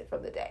exhausted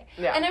from the day.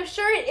 Yeah. And I'm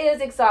sure it is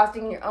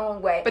exhausting in your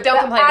own way. But don't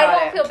complain about it.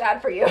 I don't feel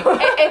bad for you.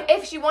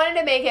 if she wanted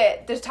to make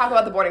it, just talk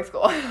about the boarding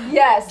school.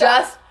 Yes.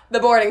 Just... the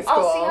boarding school.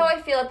 I'll see how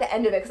I feel at the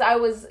end of it because I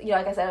was,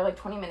 like I said, I was like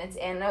 20 minutes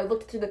in. And I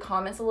looked through the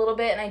comments a little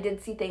bit and I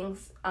did see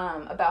things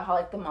about how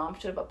like the mom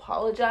should have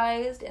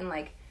apologized and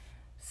like,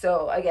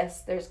 so I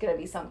guess there's gonna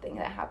be something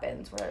that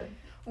happens where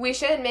we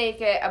should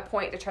make it a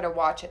point to try to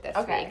watch it this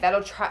week.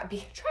 That'll try to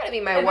be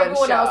my and one show.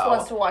 Everyone else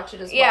wants to watch it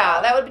as well. Yeah,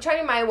 that would be trying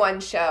to be my one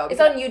show. It's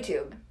on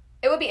YouTube.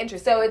 It would be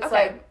interesting. So it's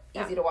like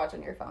easy to watch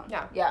on your phone.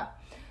 Yeah.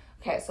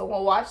 Okay, so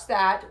we'll watch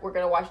that. We're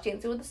gonna watch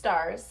Dancing with the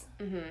Stars.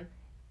 Mm-hmm.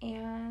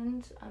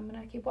 And I'm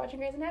going to keep watching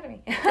Grey's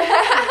Anatomy. All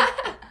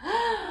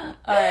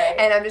right.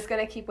 And I'm just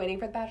going to keep waiting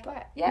for The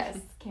Bachelorette. Yes.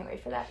 Can't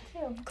wait for that,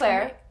 too.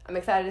 Claire, I'm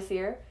excited to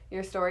see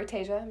your story.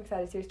 Tasia, I'm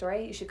excited to see your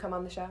story. You should come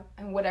on the show.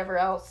 And whatever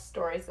else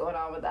stories going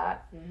on with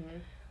that. Mm-hmm.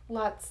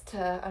 Lots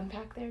to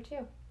unpack there, too.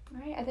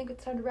 All right. I think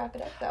it's time to wrap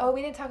it up, though. Oh,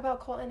 we didn't talk about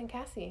Colton and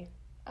Cassie.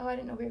 Oh, I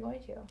didn't know we were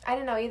going to. I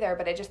didn't know either,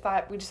 but I just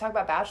thought we just talked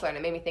about Bachelor, and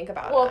it made me think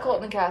about it. Well,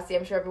 Colton and Cassie,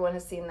 I'm sure everyone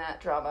has seen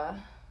that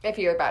drama. If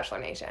you're a Bachelor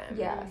Nation.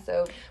 Yeah,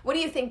 so... What do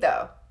you think,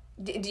 though?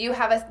 Do you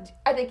have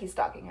I think he's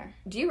stalking her.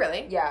 Do you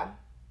really? Yeah,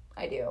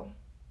 I do.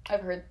 I've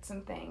heard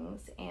some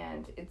things,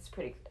 and it's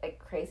pretty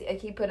crazy.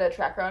 Like, he put a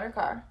tracker on her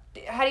car.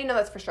 How do you know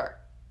that's for sure?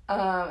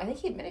 I think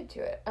he admitted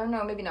to it. I don't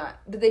know, maybe not.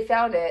 But they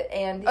found it,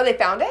 and... Oh, they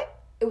found it?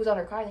 It was on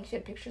her car. I think she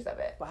had pictures of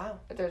it. Wow.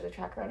 But there's a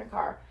tracker on her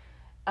car.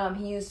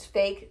 He used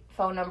fake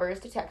phone numbers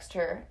to text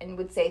her and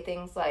would say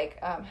things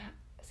like,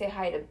 say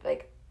hi to,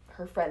 like,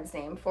 her friend's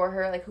name for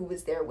her, like who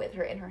was there with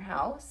her in her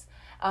house.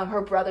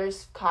 Her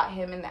brothers caught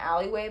him in the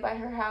alleyway by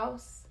her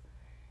house.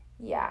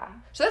 Yeah.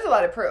 So that's a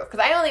lot of proof.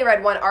 Because I only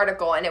read one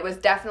article, and it was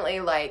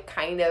definitely, like,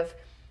 kind of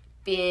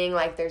being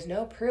like, there's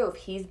no proof.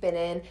 He's been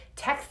in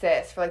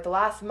Texas for, like, the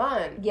last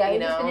month. Yeah, he's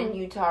been in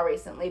Utah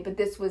recently, but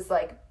this was,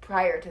 like,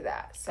 prior to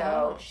that.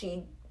 So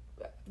she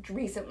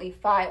recently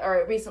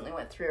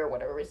went through or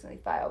whatever, recently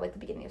filed, like, the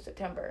beginning of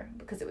September,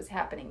 because it was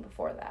happening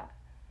before that.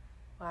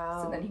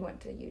 Wow. So then he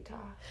went to Utah.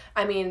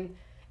 I mean,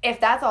 if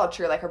that's all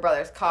true, like her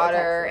brothers caught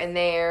her in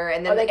there,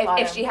 and then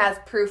if she has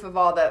proof of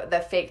all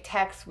the fake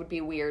texts, would be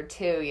weird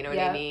too. You know what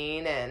I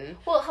mean? And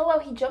well, hello,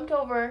 he jumped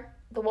over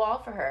the wall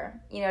for her.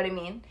 You know what I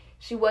mean?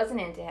 She wasn't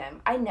into him.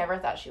 I never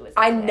thought she was.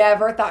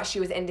 Never thought she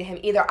was into him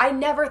either. I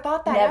never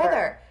thought that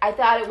either. I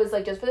thought it was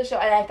like just for the show,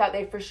 and I thought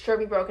they'd for sure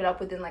be broken up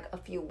within like a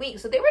few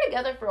weeks. So they were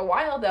together for a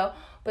while though.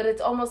 But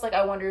it's almost like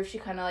I wonder if she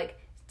kind of like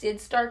did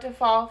start to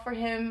fall for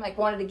him, like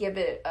wanted to give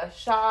it a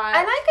shot.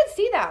 And I could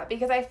see that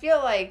because I feel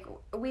like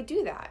we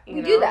do that.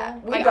 We do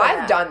that.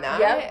 I've done that.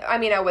 Yep. I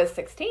mean, I was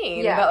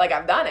 16, but like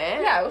I've done it.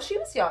 Yeah, well, she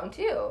was young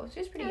too. She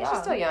was pretty young.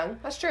 She's still young.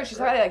 That's true. She's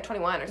probably like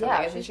 21 or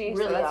something, isn't she?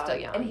 Really so that's young. still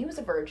young. And he was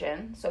a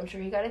virgin, so I'm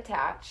sure he got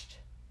attached,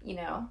 you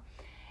know.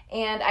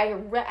 And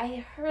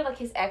I heard like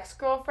his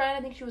ex-girlfriend, I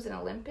think she was an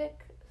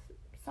Olympic,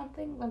 I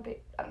don't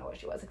know what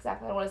she was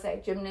exactly. I don't want to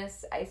say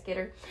gymnast, ice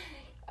skater.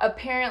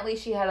 Apparently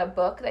she had a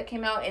book that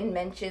came out and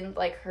mentioned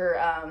like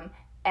her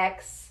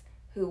ex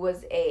who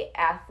was a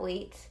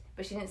athlete,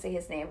 but she didn't say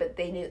his name, but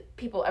they knew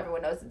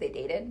everyone knows that they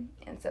dated,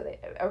 and so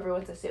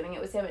everyone's assuming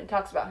it was him. And it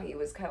talks about how he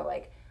was kind of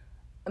like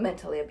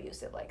mentally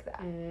abusive like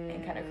that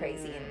and kind of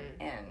crazy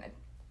and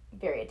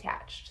very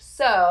attached.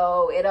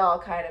 So it all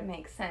kind of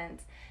makes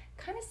sense.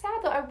 Kind of sad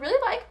though. I really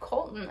liked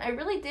Colton. I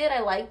really did. I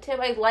liked him.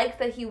 I liked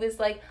that he was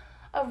like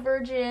a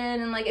virgin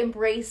and like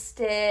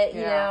embraced it,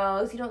 you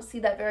know. You don't see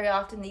that very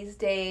often these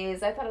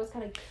days. I thought it was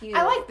kind of cute.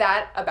 I like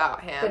that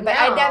about him, but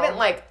I didn't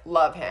like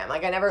love him.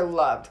 Like I never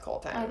loved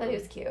Colton. I thought he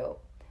was cute,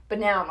 but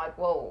now I'm like,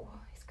 whoa,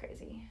 he's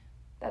crazy.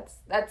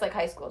 That's like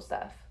high school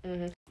stuff.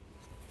 Mm-hmm.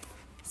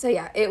 So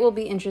yeah, it will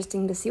be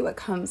interesting to see what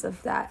comes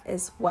of that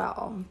as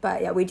well.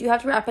 But yeah, we do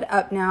have to wrap it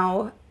up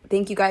now.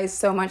 Thank you guys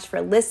so much for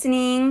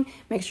listening.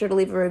 Make sure to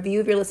leave a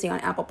review if you're listening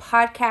on Apple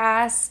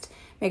Podcast.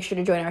 Make sure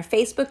to join our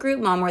Facebook group,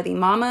 Mom Worthy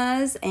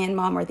Mamas and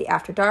Mom Worthy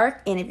After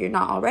Dark. And if you're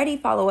not already,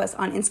 follow us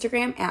on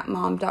Instagram at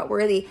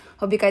mom.worthy.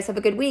 Hope you guys have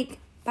a good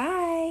week.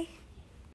 Bye.